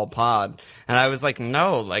 blah, all pod. And I was like,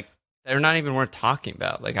 no, like they're not even worth talking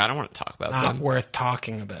about. Like, I don't want to talk about them. Not worth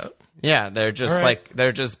talking about. Yeah, they're just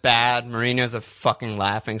they're just bad. Mourinho's a fucking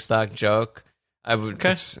laughingstock joke. I would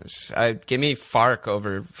give me Fark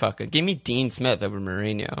over give me Dean Smith over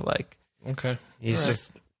Mourinho. Like, okay,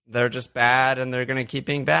 they're just bad, and they're gonna keep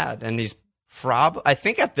being bad. And he's I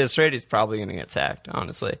think at this rate, he's probably gonna get sacked.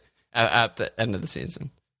 Honestly, at the end of the season,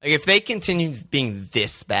 like if they continue being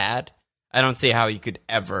this bad, I don't see how you could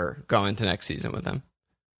ever go into next season with him.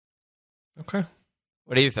 Okay,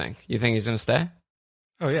 what do you think? You think he's gonna stay?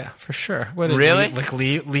 Oh, yeah, for sure. Really?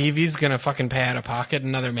 Levy's going to fucking pay out of pocket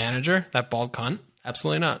another manager? That bald cunt?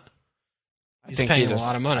 Absolutely not. He's paying a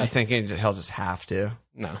lot of money. I think he'll just have to.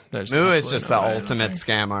 No. Moo is just the ultimate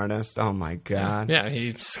scam artist. Oh, my God. Yeah,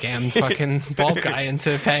 he scammed fucking bald guy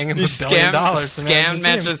into paying him $1 billion. Scammed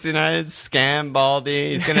Manchester United, scam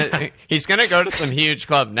Baldy. He's gonna go to some huge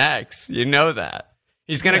club next. You know that.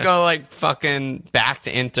 He's going to go like fucking back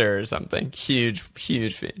to Inter or something. Huge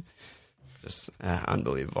fee. Just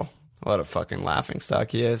unbelievable. What a fucking laughingstock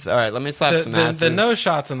he is. All right, let me slap some asses. The no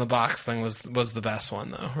shots in the box thing was the best one,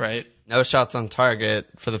 though, right? No shots on target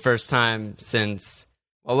for the first time since,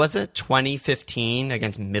 what was it, 2015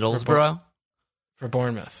 against Middlesbrough? For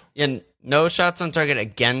Bournemouth. Yeah, no shots on target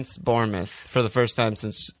against Bournemouth for the first time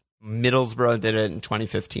since Middlesbrough did it in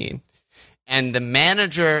 2015. And the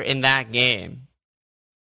manager in that game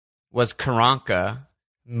was Karanka,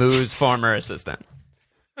 Moo's former assistant.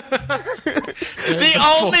 The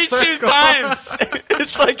only 2 times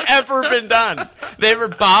it's like ever been done. They were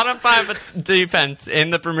bottom 5 defense in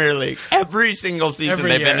the Premier League every single season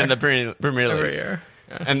they've been in the Premier League. Every year.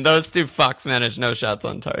 Yeah. And those 2 fucks managed no shots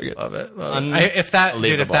on target. Love it. If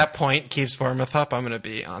that point keeps Bournemouth up, I'm going to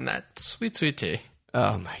be on that sweet tea.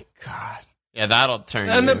 Oh my God. Yeah, that'll turn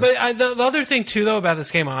the other thing too, though, about this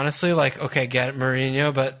game, honestly, like, okay, get it,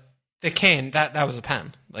 Mourinho, but the Kane, that was a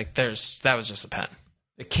pen. Like, that was just a pen.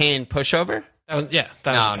 The Kane pushover? No. They I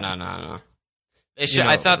thought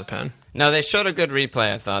it was a pen. No, they showed a good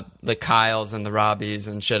replay. I thought the Kyles and the Robbies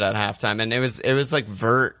and shit at halftime, and it was like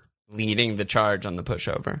Vert leading the charge on the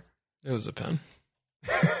pushover. It was a pen.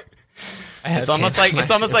 It's almost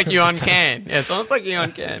like you on Ken. Yeah, it's almost like you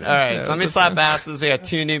on Ken. All right, let me slap asses. We got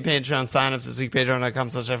 2 new Patreon signups this week.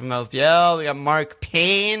 Patreon.com/FMLFPL. We got Mark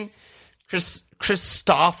Payne,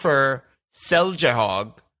 Christopher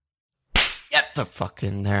Seljahog. Get the fuck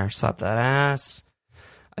in there. Slap that ass.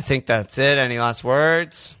 I think that's it. Any last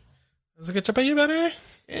words? It was a good job by you, buddy.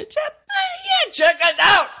 Good job. Yeah, check us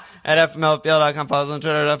out at FMLFPL.com. Follow us on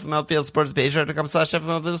Twitter at FMLFPL. Support us at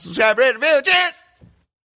Patreon.com/FMLFPL. Subscribe, rate, review. Cheers!